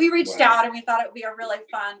 So we reached out and we thought it would be a really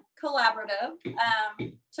fun collaborative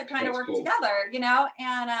to kind of work together,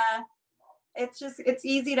 and it's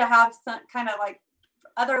easy to have some kind of like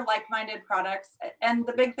other like-minded products, and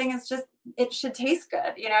the big thing is just it should taste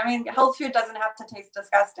good. Health food doesn't have to taste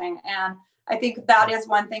disgusting, and I think that is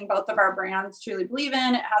one thing both of our brands truly believe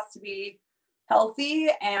in. It has to be healthy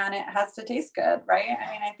and it has to taste good, right?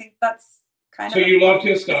 I think that's kind of. So you love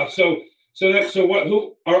his stuff. So what?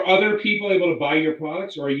 Who are other people able to buy your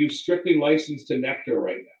products, or are you strictly licensed to Nectar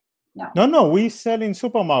right now? No. We sell in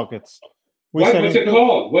supermarkets. What's it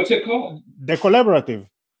called? What's it called? The Collaborative.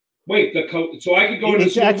 Wait, so I could go into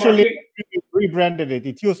the supermarket? Actually rebranded it.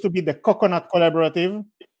 It used to be the Coconut Collaborative,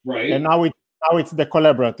 right? And now it's the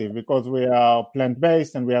Collaborative because we are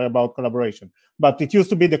plant-based and we are about collaboration. But it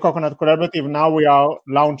used to be the Coconut Collaborative. Now we are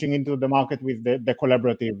launching into the market with the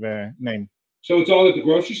Collaborative name. So it's all at the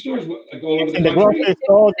grocery stores, like all over the country? In the grocery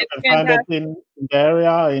stores, you can find it in the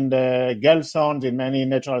area, in the Gelsons, in many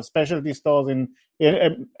natural specialty stores, in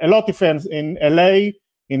a lot of events in LA.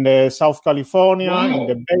 In the South California, in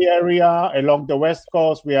the Bay Area, along the West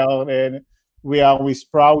Coast, we are with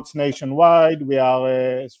Sprouts nationwide. We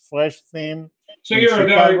are Fresh Theme. So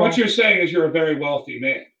what you're saying is you're a very wealthy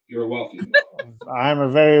man. You're a wealthy man. I'm a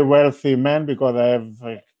very wealthy man because I have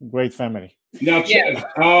a great family. Now, Chad,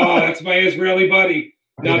 that's my Israeli buddy.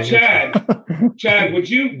 Now, Chad, would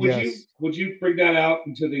you bring that out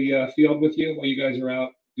into the field with you while you guys are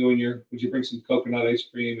out doing would you bring some coconut ice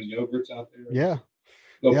cream and yogurts out there? Yeah.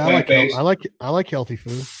 I like healthy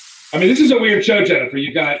food. This is a weird show, Jennifer.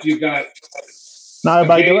 You got. Now,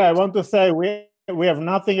 by the way, I want to say we have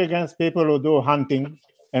nothing against people who do hunting.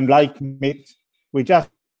 and like meat. We just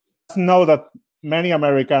know that many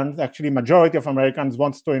Americans, actually majority of Americans,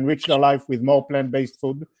 wants to enrich their life with more plant-based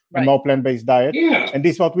food and more plant-based diet. Yeah. And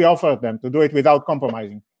this is what we offer them, to do it without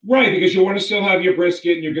compromising. Right, because you want to still have your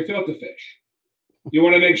brisket and your gefilte fish. You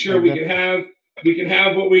want to make sure we can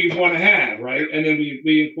have what we want to have, right? And then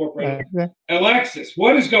we incorporate it. Alexis,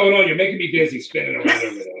 what is going on? You're making me dizzy spinning around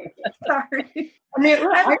over there. Sorry. I mean,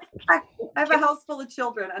 I have a house full of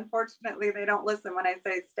children. Unfortunately, they don't listen when I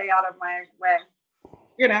say stay out of my way.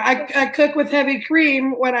 You know, I cook with heavy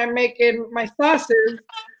cream when I'm making my sauces,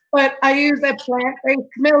 but I use that plant-based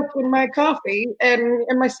milk in my coffee and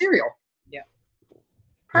in my cereal. Yeah.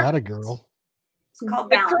 Not a girl. It's called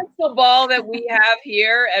The balance. crystal ball that we have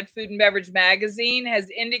here at Food and Beverage Magazine has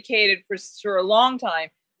indicated for a long time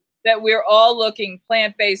that we're all looking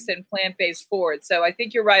plant-based and plant-based forward. So I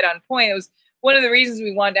think you're right on point. It was one of the reasons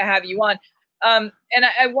we wanted to have you on. And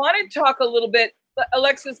I want to talk a little bit,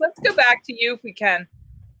 Alexis, let's go back to you if we can.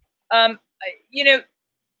 You know,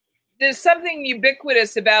 there's something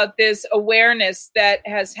ubiquitous about this awareness that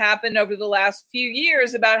has happened over the last few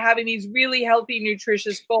years about having these really healthy,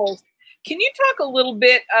 nutritious bowls. Can you talk a little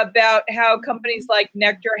bit about how companies like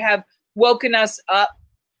Nectar have woken us up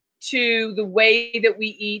to the way that we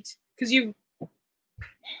eat? Because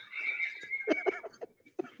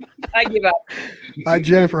I give up.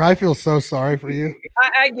 Jennifer, I feel so sorry for you.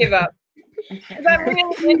 I give up. Because I'm really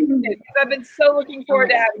interested. Because I've been so looking forward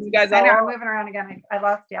to having you guys I all. know, I'm moving around again. I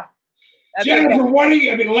lost you. That's Jennifer,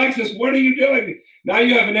 okay. Alexis, what are you doing? Now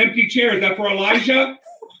you have an empty chair. Is that for Elijah?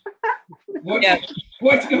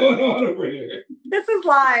 What's going on over here? This is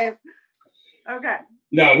live. Okay.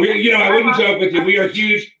 No, I wouldn't joke with you. We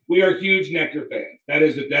are huge Nectar fans. That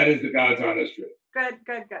is the God's honest truth. Good.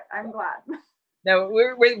 I'm glad. No,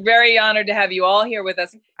 we're very honored to have you all here with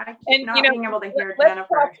us. I keep not being able to hear let's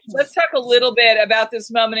Jennifer. Let's talk a little bit about this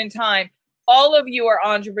moment in time. All of you are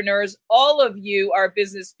entrepreneurs. All of you are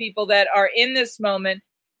business people that are in this moment.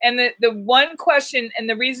 And the one question and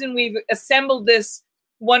the reason we've assembled this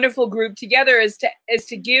wonderful group together is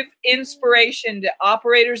to give inspiration to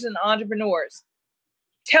operators and entrepreneurs.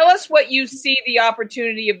 Tell us what you see the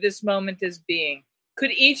opportunity of this moment as being.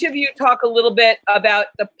 Could each of you talk a little bit about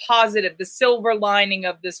the positive, the silver lining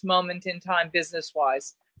of this moment in time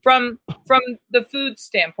business-wise from the food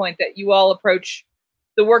standpoint that you all approach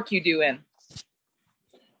the work you do in?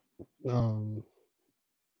 I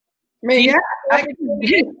mean, yeah,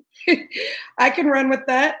 I can run with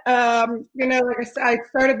that. Like I said, I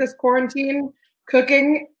started this quarantine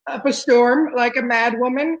cooking up a storm like a mad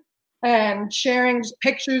woman and sharing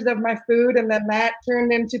pictures of my food. And then that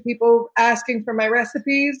turned into people asking for my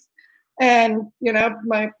recipes. And,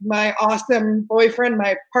 my awesome boyfriend,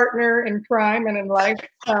 my partner in crime and in life,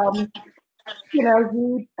 he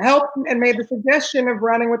helped and made the suggestion of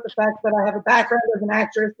running with the fact that I have a background as an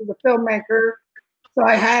actress, as a filmmaker. So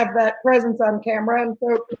I have that presence on camera. And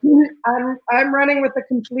so I'm running with a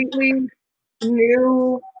completely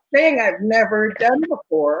new thing I've never done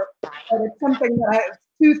before. But it's something that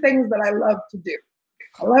two things that I love to do.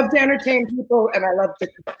 I love to entertain people and I love to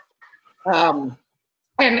cook.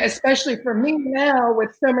 And especially for me now,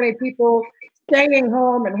 with so many people staying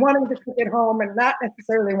home and wanting to cook at home and not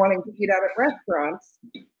necessarily wanting to eat out at restaurants,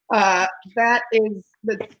 that is,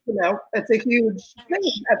 it's a huge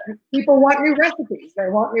thing. People want new recipes. They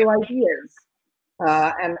want new ideas.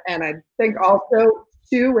 And I think also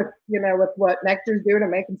too, with what Nectar's doing,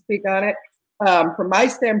 and they can speak on it. From my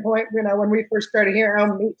standpoint, when we first started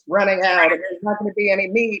hearing, meat's running out and there's not going to be any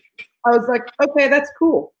meat, I was like, okay, that's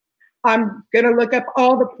cool. I'm going to look up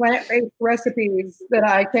all the plant-based recipes that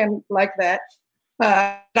I can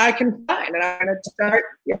I can find. And I'm going to start,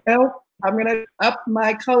 I'm going to up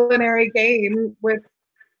my culinary game with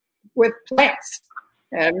plants.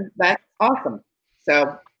 And that's awesome.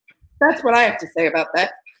 So that's what I have to say about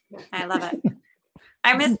that. I love it.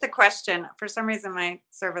 I missed the question. For some reason, my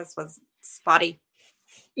service was spotty.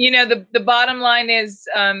 The bottom line is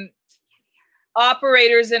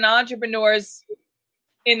operators and entrepreneurs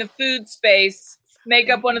in the food space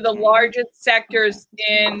make up one of the largest sectors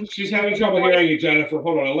in. She's having trouble hearing you, Jennifer.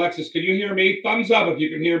 Hold on, Alexis, can you hear me? Thumbs up if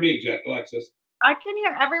you can hear me, Alexis. I can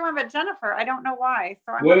hear everyone but Jennifer. I don't know why.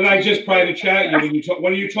 So what did I just private chat you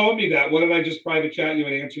when you told me that? What did I just private chat you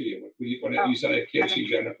and answer you? When you said I can't see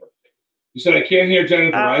Jennifer. You said I can't hear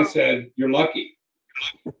Jennifer. I said you're lucky.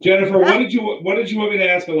 Jennifer, what did you want me to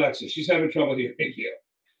ask Alexis? She's having trouble hearing you.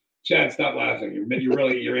 Chad, stop laughing.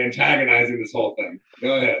 You're antagonizing this whole thing.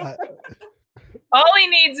 Go ahead. All he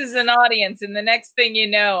needs is an audience, and the next thing you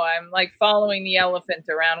know, I'm like following the elephant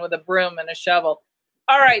around with a broom and a shovel.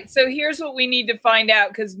 All right, so here's what we need to find out,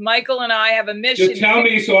 because Michael and I have a mission. Just tell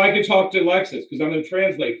me so I can talk to Alexis, because I'm going to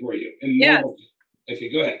translate for you. Yes.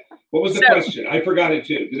 Okay, go ahead. What was the question? I forgot it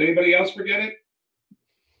too. Did anybody else forget it?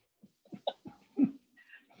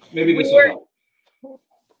 Maybe this will help.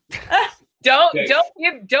 Don't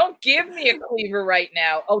give me a cleaver right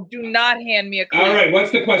now. Oh, do not hand me a cleaver. All right,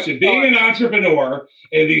 what's the question? Being an entrepreneur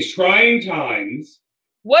in these trying times.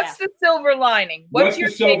 What's the silver lining? What's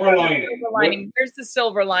your silver lining? Where's the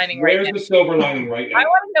silver lining right now? Where's the silver lining right now? I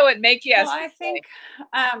want to know what Makey has. Well, I think,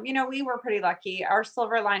 we were pretty lucky. Our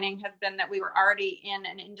silver lining has been that we were already in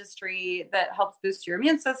an industry that helps boost your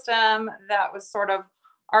immune system. That was sort of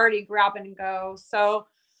already grab and go. So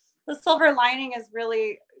the silver lining is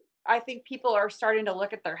really, I think people are starting to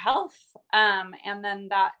look at their health. And then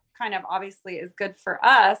that kind of obviously is good for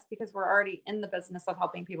us because we're already in the business of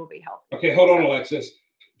helping people be healthy. Okay, hold on, Alexis.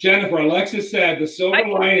 Jennifer, Alexis said the silver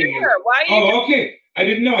lining is... okay. I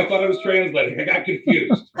didn't know. I thought I was translating. I got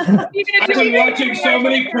confused. I've been watching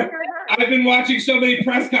so many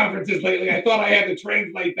press conferences lately. I thought I had to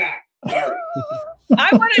translate back. Sorry. I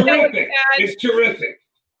want to know what it's terrific.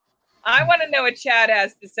 I want to know what Chad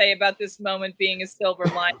has to say about this moment being a silver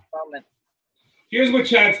lining moment. Here's what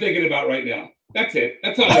Chad's thinking about right now. That's it.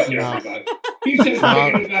 That's all I care about. He's just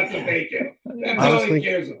thinking about the bacon. That's all he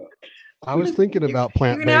cares about. I was thinking about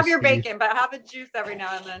plant-based. You can have your bacon, but have a juice every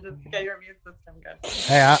now and then just to get your immune system good.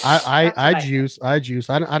 Hey, I juice.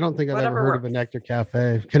 I don't think I've ever heard of a Nectar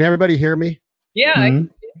Cafe. Can everybody hear me? Yeah. Mm-hmm.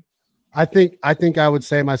 I think I would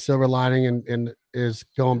say my silver lining and is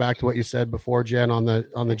going back to what you said before, Jen, on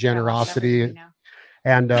the generosity,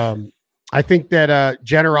 and I think that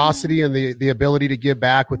generosity and the ability to give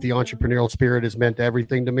back with the entrepreneurial spirit has meant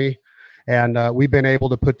everything to me. And we've been able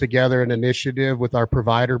to put together an initiative with our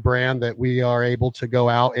provider brand that we are able to go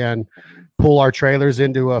out and pull our trailers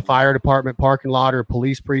into a fire department parking lot or a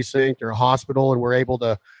police precinct or a hospital. And we're able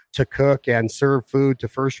to cook and serve food to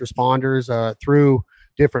first responders through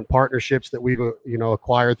different partnerships that we've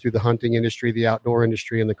acquired through the hunting industry, the outdoor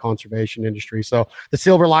industry, and the conservation industry. So the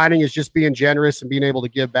silver lining is just being generous and being able to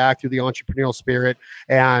give back through the entrepreneurial spirit.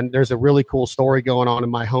 And there's a really cool story going on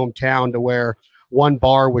in my hometown to where one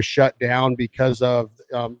bar was shut down because of,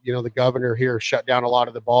 the governor here shut down a lot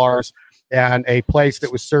of the bars, and a place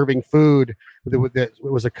that was serving food that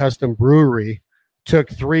was a custom brewery took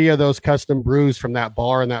 3 of those custom brews from that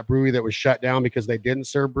bar and that brewery that was shut down because they didn't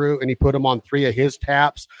serve brew, and he put them on 3 of his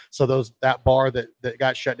taps. So that bar that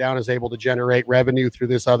got shut down is able to generate revenue through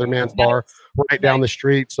this other man's bar right down the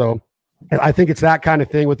street. So I think it's that kind of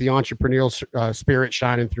thing with the entrepreneurial spirit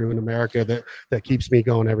shining through in America that keeps me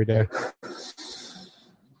going every day.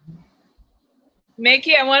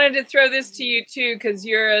 Makey, I wanted to throw this to you too, because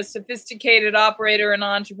you're a sophisticated operator and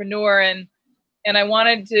entrepreneur, and I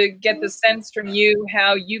wanted to get the sense from you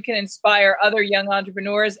how you can inspire other young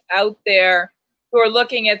entrepreneurs out there who are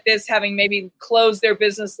looking at this, having maybe closed their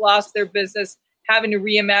business, lost their business, having to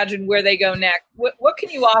reimagine where they go next. What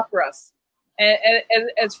can you offer us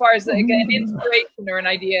as far as like an inspiration or an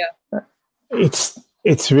idea?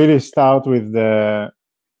 It's really start with the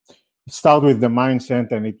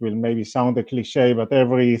mindset, and it will maybe sound a cliche, but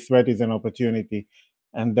every threat is an opportunity.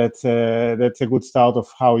 And that's a good start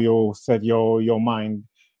of how you set your mind.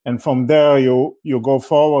 And from there, you go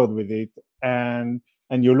forward with it, and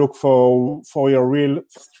you look for your real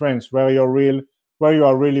strengths, where you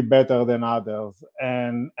are really better than others.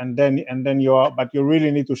 And then but you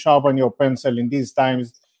really need to sharpen your pencil in these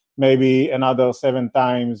times, maybe another 7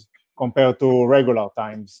 times compared to regular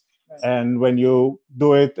times. And when you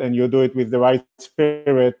do it, and you do it with the right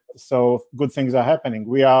spirit, so good things are happening.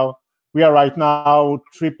 We are right now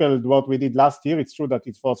tripled what we did last year. It's true that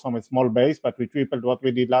it was from a small base, but we tripled what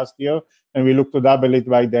we did last year, and we look to double it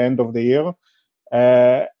by the end of the year.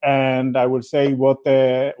 And I will say what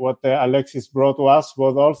Alexis brought to us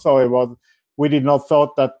was also we did not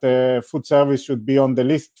thought that food service should be on the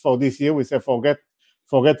list for this year. We said forget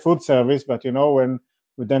food service, but when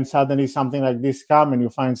then suddenly something like this come, and you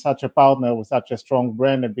find such a partner with such a strong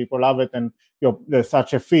brand, and people love it, and there's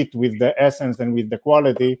such a fit with the essence and with the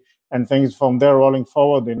quality, and things from there rolling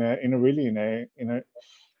forward in a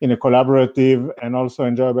collaborative and also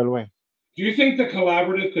enjoyable way. Do you think the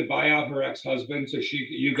collaborative could buy out her ex-husband so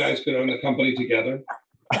you guys could own the company together?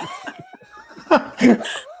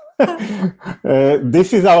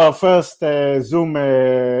 This is our first Zoom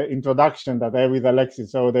introduction that I have with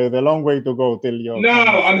Alexis, so there's a long way to go till you're... No,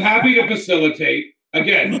 I'm happy to facilitate.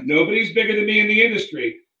 Again, nobody's bigger than me in the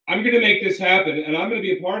industry. I'm going to make this happen, and I'm going to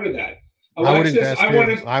be a part of that. Alexis,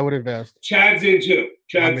 I would invest. Chad's in too.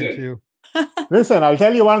 I'm in too. Listen, I'll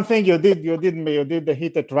tell you one thing. You did the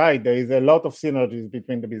hit it right. There is a lot of synergies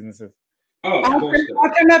between the businesses. Oh, I'll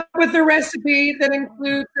come up with a recipe that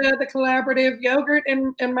includes the collaborative yogurt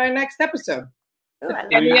in my next episode. Ooh,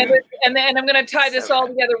 and I'm going to tie this all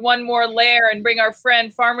together one more layer and bring our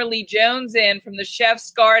friend Farmer Lee Jones in from the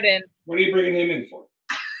Chef's Garden. What are you bringing him in for?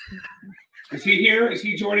 Is he here? Is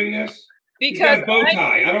he joining this? Because he's got a bow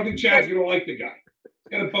tie. I don't think Chad's going to like the guy.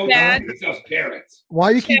 He's got a bow tie. He sells carrots. Why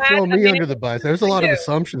you keep throwing me under the bus? There's a lot of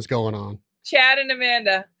assumptions going on. Chad and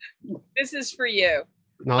Amanda, this is for you.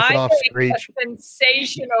 Knock it off, Screech. A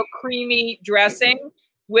sensational creamy dressing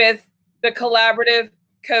with the collaborative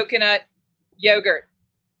coconut yogurt.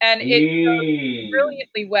 And it goes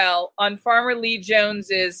brilliantly well on Farmer Lee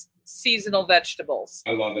Jones's seasonal vegetables.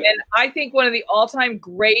 I love it. And I think one of the all-time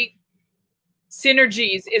great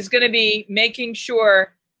synergies is going to be making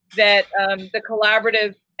sure that the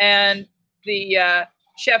collaborative and the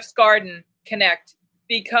Chef's Garden connect,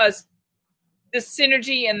 because the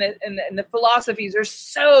synergy and the philosophies are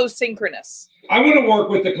so synchronous. I want to work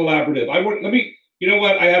with the collaborative. You know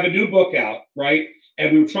what? I have a new book out, right?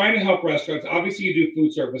 And we were trying to help restaurants. Obviously, you do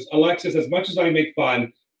food service. Alexis, as much as I make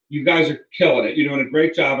fun, you guys are killing it. You're doing a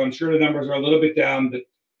great job. I'm sure the numbers are a little bit down, but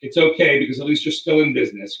it's okay because at least you're still in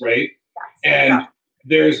business, right? And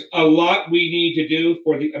there's a lot we need to do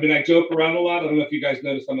I joke around a lot. I don't know if you guys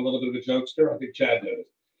noticed I'm a little bit of a jokester. I think Chad noticed.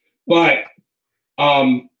 But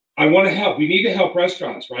I want to help. We need to help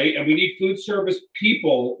restaurants, right? And we need food service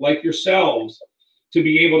people like yourselves to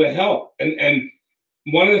be able to help. And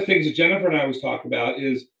one of the things that Jennifer and I was talking about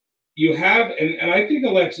is you have, and I think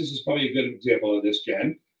Alexis is probably a good example of this,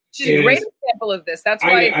 Jen. She's a great example of this. That's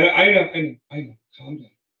why I know. Calm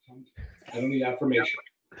down. I don't need affirmation.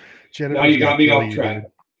 Jennifer, now you got me off track.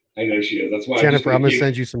 I know she is. That's why Jennifer, I'm going to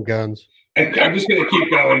send you some guns. I'm just going to keep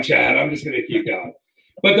going, Chad. I'm just going to keep going.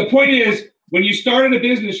 But the point is, when you started a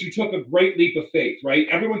business, you took a great leap of faith, right?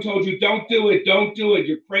 Everyone told you, don't do it.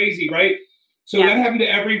 You're crazy, right? So that happened to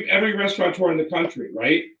every restaurateur in the country,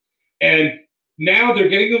 right? And now they're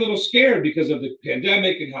getting a little scared because of the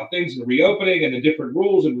pandemic and how things are reopening and the different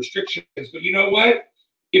rules and restrictions. But you know what?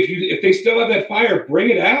 If they still have that fire, bring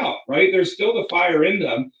it out, right? There's still the fire in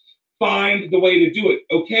them. Find the way to do it.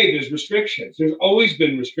 Okay, there's restrictions. There's always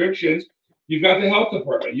been restrictions. You've got the health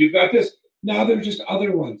department. You've got this. Now there's just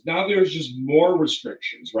other ones. Now there's just more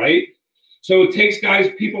restrictions, right? So it takes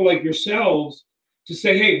people like yourselves to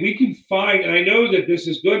say, hey, we can find, and I know that this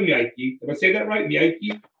is good, Miyake. Did I say that right?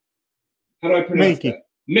 Miyake? How do I pronounce that?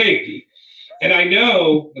 Miyake. And I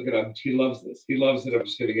know, look at him. He loves this. He loves that I'm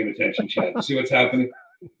just giving him attention, Chad. See what's happening?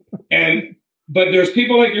 But there's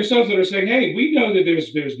people like yourselves that are saying, hey, we know that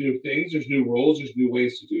there's new things, there's new rules, there's new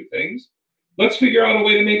ways to do things. Let's figure out a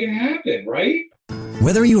way to make it happen, right?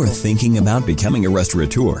 Whether you are thinking about becoming a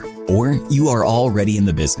restaurateur or you are already in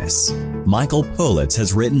the business, Michael Politz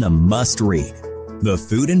has written a must-read, The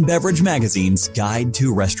Food and Beverage Magazine's Guide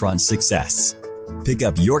to Restaurant Success. Pick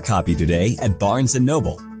up your copy today at Barnes &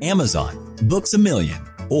 Noble, Amazon, Books A Million,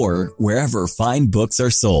 or wherever fine books are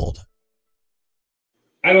sold.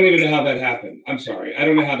 I don't even know how that happened. I'm sorry. I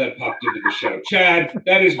don't know how that popped into the show. Chad,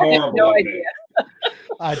 that is horrible. I have no idea.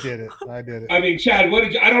 I did it. I mean, Chad,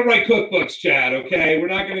 I don't write cookbooks, Chad, okay? We're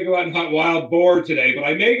not going to go out and hunt wild boar today, but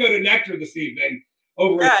I may go to Nectar this evening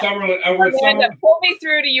over at Summerlin. Pull me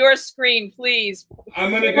through to your screen, please.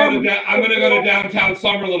 I'm going to go to downtown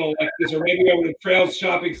Summerlin like this, or maybe over to Trails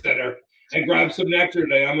Shopping Center and grab some Nectar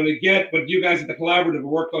today. I'm going to get what you guys at the Collaborative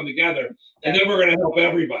worked on together, and then we're going to help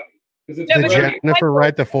everybody. Did Jennifer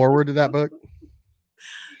write the foreword to that book?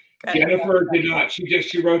 Jennifer did not.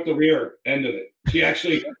 She wrote the rear end of it. She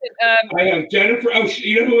actually. I have Jennifer. Oh,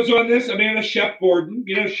 you know who was on this? Amanda Chef Gordon.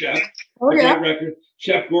 You know Chef. Oh yeah. Great record.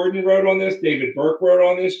 Chef Gordon wrote on this. David Burke wrote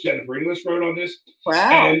on this. Jennifer English wrote on this.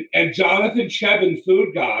 Wow. And Jonathan Chebin,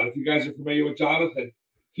 Food God. If you guys are familiar with Jonathan,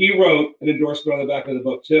 he wrote an endorsement on the back of the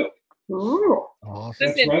book too. Ooh. Awesome.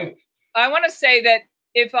 That's right. I want to say that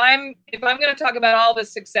if I'm going to talk about all the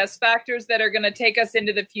success factors that are going to take us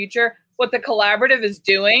into the future, what the Collaborative is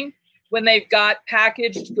doing when they've got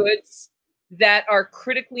packaged goods that are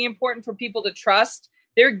critically important for people to trust,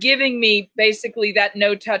 they're giving me basically that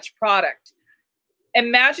no-touch product.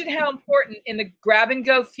 Imagine how important in the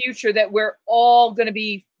grab-and-go future that we're all going to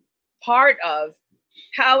be part of,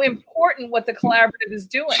 how important what the Collaborative is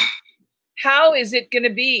doing. How is it going to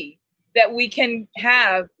be that we can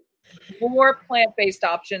have more plant-based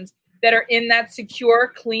options that are in that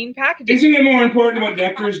secure, clean packaging? Isn't it more important than what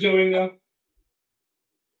Nectar is doing, though?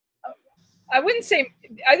 I wouldn't say.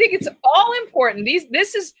 I think it's all important.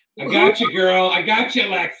 This is. I got you, girl. I got you,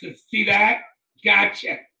 Alexis. See that?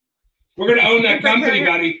 Gotcha. We're gonna own that company,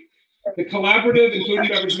 buddy. The Collaborative and Food and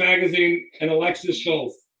Beverage Magazine and Alexis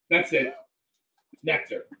Schultz. That's it.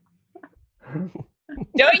 Nectar.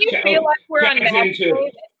 Don't you feel like we're on Chad's Match into.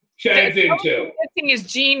 Game? Chad's into. This thing is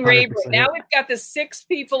Gene Rayburn. 100%. Now we've got the 6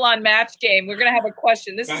 people on Match Game. We're gonna have a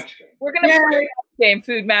question. We're gonna Yay. play Match Game,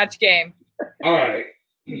 Food Match Game. All right.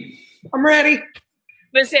 I'm ready.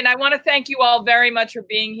 Listen, I want to thank you all very much for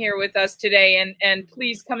being here with us today, and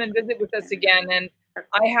please come and visit with us again. And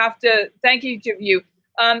I have to thank each of you.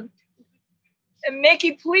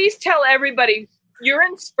 Mickey, please tell everybody, you're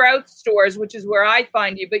in Sprouts stores, which is where I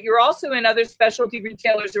find you, but you're also in other specialty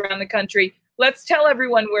retailers around the country. Let's tell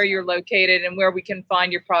everyone where you're located and where we can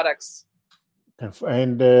find your products.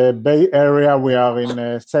 In the Bay Area, we are in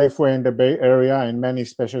Safeway in the Bay Area, in many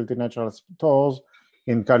specialty natural stores.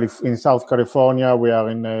 In South California, we are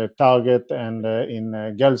in Target and in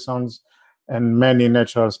Gelson's and many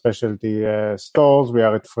natural specialty stores. We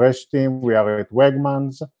are at Fresh Team. We are at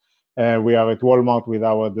Wegmans. We are at Walmart with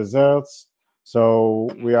our desserts. So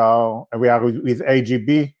we are with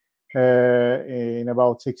AGB in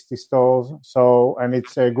about 60 stores. So, and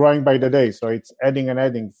it's growing by the day. So it's adding and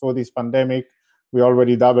adding. For this pandemic, we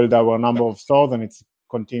already doubled our number of stores, and it's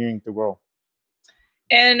continuing to grow.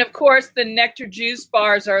 And of course, the Nectar juice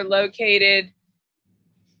bars are located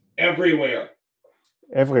everywhere.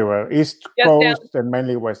 East Coast and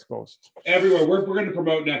mainly West Coast. Everywhere. We're going to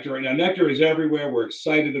promote Nectar right now. Nectar is everywhere. We're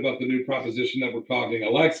excited about the new proposition that we're talking.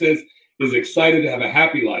 Alexis is excited to have a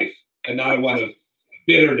happy life and not one of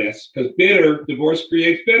bitterness, because divorce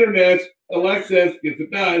creates bitterness. Alexis, yes,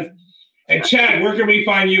 it does. And Chad, where can we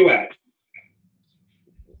find you at?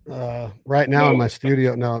 Right now in my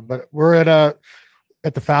studio, no, but we're at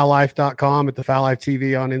thefowlife.com, at the Foul Life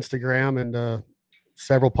TV on Instagram, and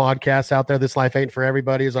several podcasts out there. This Life Ain't For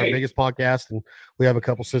Everybody is our biggest podcast, and we have a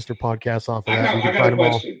couple sister podcasts off of that. I got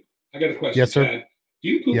a question. Yes, sir. Chad. Do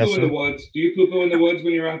you poo-poo in the woods? Do you poo-poo in the woods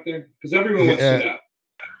when you're out there? Because everyone wants to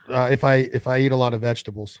know. If I eat a lot of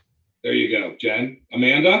vegetables. There you go, Jen.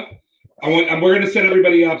 Amanda, we're going to set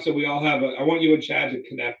everybody up so we all have I want you and Chad to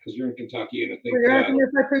connect because you're in Kentucky, and I think. Were you asking if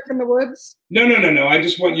I poop in the woods? No. I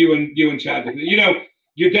just want you and Chad to.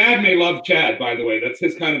 Your dad may love Chad, by the way. That's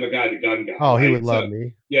his kind of a guy, the gun guy. Oh, right? He would love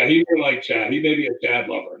me. Yeah, he would like Chad. He may be a Chad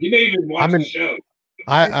lover. He may even watch the show.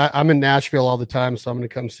 I'm in Nashville all the time, so I'm going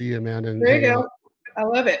to come see you, man. And there you go. I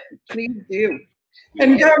love it. Please do.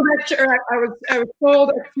 And going back to, I was told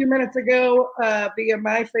a few minutes ago via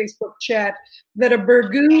my Facebook chat that a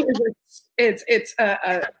burgoo is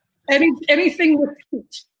anything with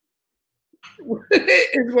feet.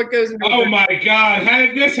 Is what goes into my God. How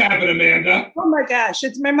did this happen, Amanda? Oh my gosh,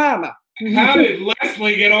 it's my mama. How did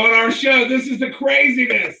Leslie get on our show? This is the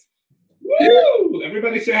craziness. Woo!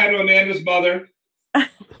 Everybody say hi to Amanda's mother.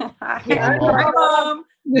 Hi, Mom.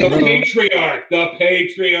 The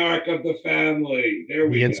patriarch of the family. There we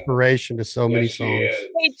go. The inspiration to so many songs.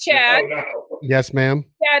 Hey, Chad. Oh, no. Yes, ma'am.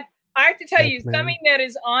 Chad, I have to tell you something that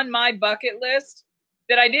is on my bucket list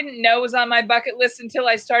that I didn't know was on my bucket list until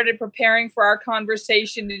I started preparing for our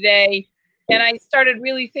conversation today. And I started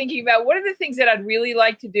really thinking about what are the things that I'd really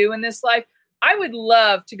like to do in this life. I would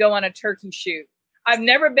love to go on a turkey shoot. I've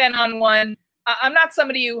never been on one. I'm not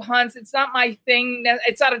somebody who hunts. It's not my thing.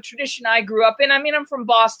 It's not a tradition I grew up in. I mean, I'm from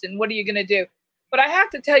Boston. What are you going to do? But I have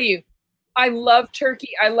to tell you, I love turkey.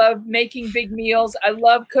 I love making big meals. I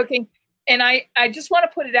love cooking. And I just want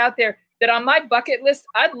to put it out there that on my bucket list,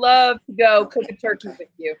 I'd love to go cook a turkey with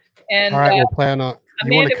you. And all right, we'll plan on.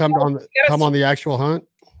 You want to come on the actual hunt?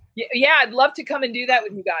 Yeah, I'd love to come and do that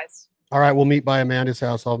with you guys. All right, we'll meet by Amanda's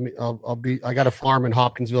house. I got a farm in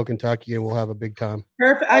Hopkinsville, Kentucky, and we'll have a big time.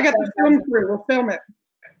 Perfect. I got the film crew. We'll film it.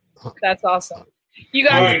 That's awesome. You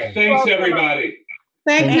guys. All right, thanks everybody.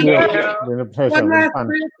 Thank you. One last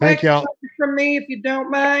thank y'all from me, if you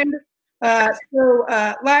don't mind. So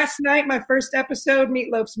last night, my first episode,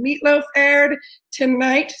 Meatloaf's Meatloaf, aired.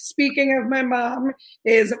 Tonight, speaking of my mom,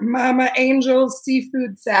 is Mama Angel's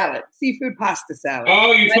seafood pasta salad.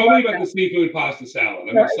 Oh, you told me about the seafood pasta salad.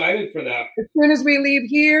 I'm excited for that. As soon as we leave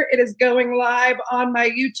here, it is going live on my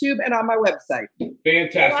YouTube and on my website.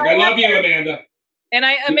 Fantastic. I love you, Amanda. And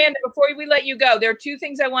Amanda, before we let you go, there are two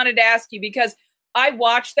things I wanted to ask you because I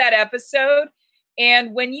watched that episode.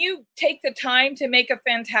 And when you take the time to make a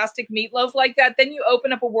fantastic meatloaf like that, then you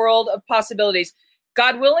open up a world of possibilities.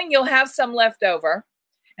 God willing, you'll have some left over.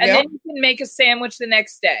 And then you can make a sandwich the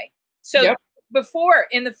next day. So before,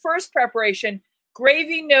 in the first preparation,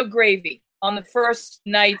 gravy, no gravy on the first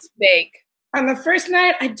night's bake. On the first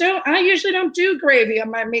night, I usually don't do gravy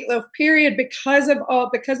on my meatloaf, period, because of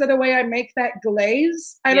the way I make that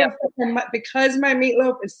glaze. Because my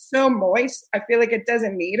meatloaf is so moist, I feel like it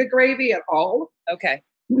doesn't need a gravy at all. Okay.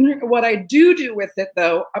 What I do with it,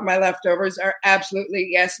 though, my leftovers are absolutely,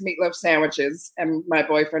 yes, meatloaf sandwiches. And my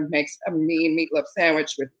boyfriend makes a mean meatloaf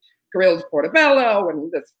sandwich with grilled portobello, and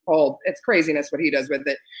it's craziness what he does with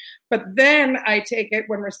it. But then I take it,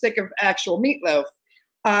 when we're sick of actual meatloaf,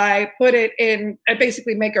 I put it in, I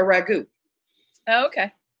basically make a ragu. Oh,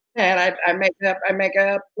 okay. And I make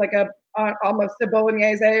almost a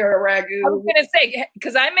bolognese or a ragu. I was going to say,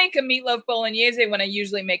 because I make a meatloaf bolognese when I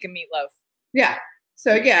usually make a meatloaf. Yeah.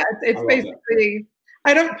 So yeah, it's basically,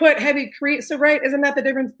 I don't put heavy cream. So right, isn't that the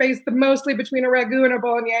difference mostly between a ragu and a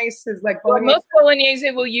bolognese? Is like bolognese. Well, most bolognese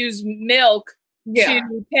will use milk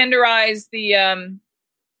to tenderize the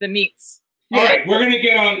meats. All right, we're going to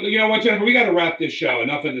get on. You know what, Jennifer? We got to wrap this show.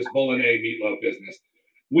 Enough of this bolognese meatloaf business.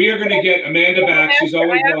 We are going to get Amanda back. She's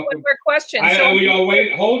always welcome. One more question.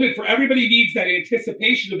 Wait, hold it. For everybody needs that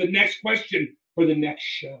anticipation of the next question for the next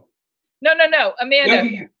show. No,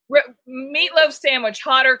 Amanda. Meatloaf sandwich,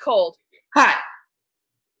 hot or cold? Hot.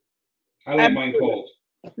 I like mine cold.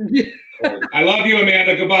 Cold. I love you,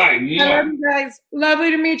 Amanda. Goodbye. I love you guys.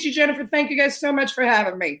 Lovely to meet you, Jennifer. Thank you guys so much for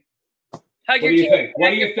having me. What do you think? What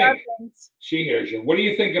do you think? She hears you. What do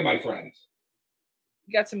you think of my friends?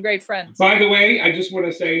 You got some great friends. By the way, I just want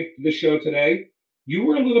to say the show today, you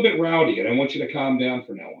were a little bit rowdy, and I want you to calm down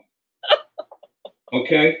from now on.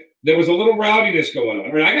 Okay? There was a little rowdiness going on.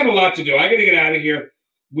 All right, I got a lot to do. I got to get out of here.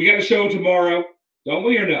 We got a show tomorrow. Don't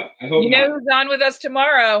we or no? I hope you know who's on with us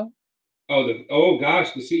tomorrow. Oh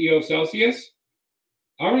gosh, the CEO of Celsius?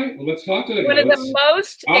 All right, well, let's talk to them. One of the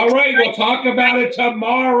most All right, we'll talk about it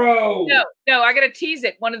tomorrow. No, I got to tease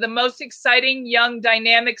it. One of the most exciting, young,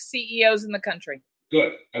 dynamic CEOs in the country.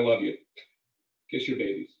 Good. I love you. Kiss your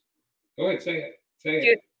babies. Go ahead, say it. Say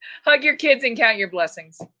it. Hug your kids and count your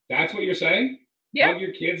blessings. That's what you're saying? Yeah. Hug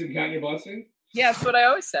your kids and count your blessings? Yeah, that's what I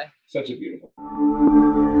always say. Such a beautiful.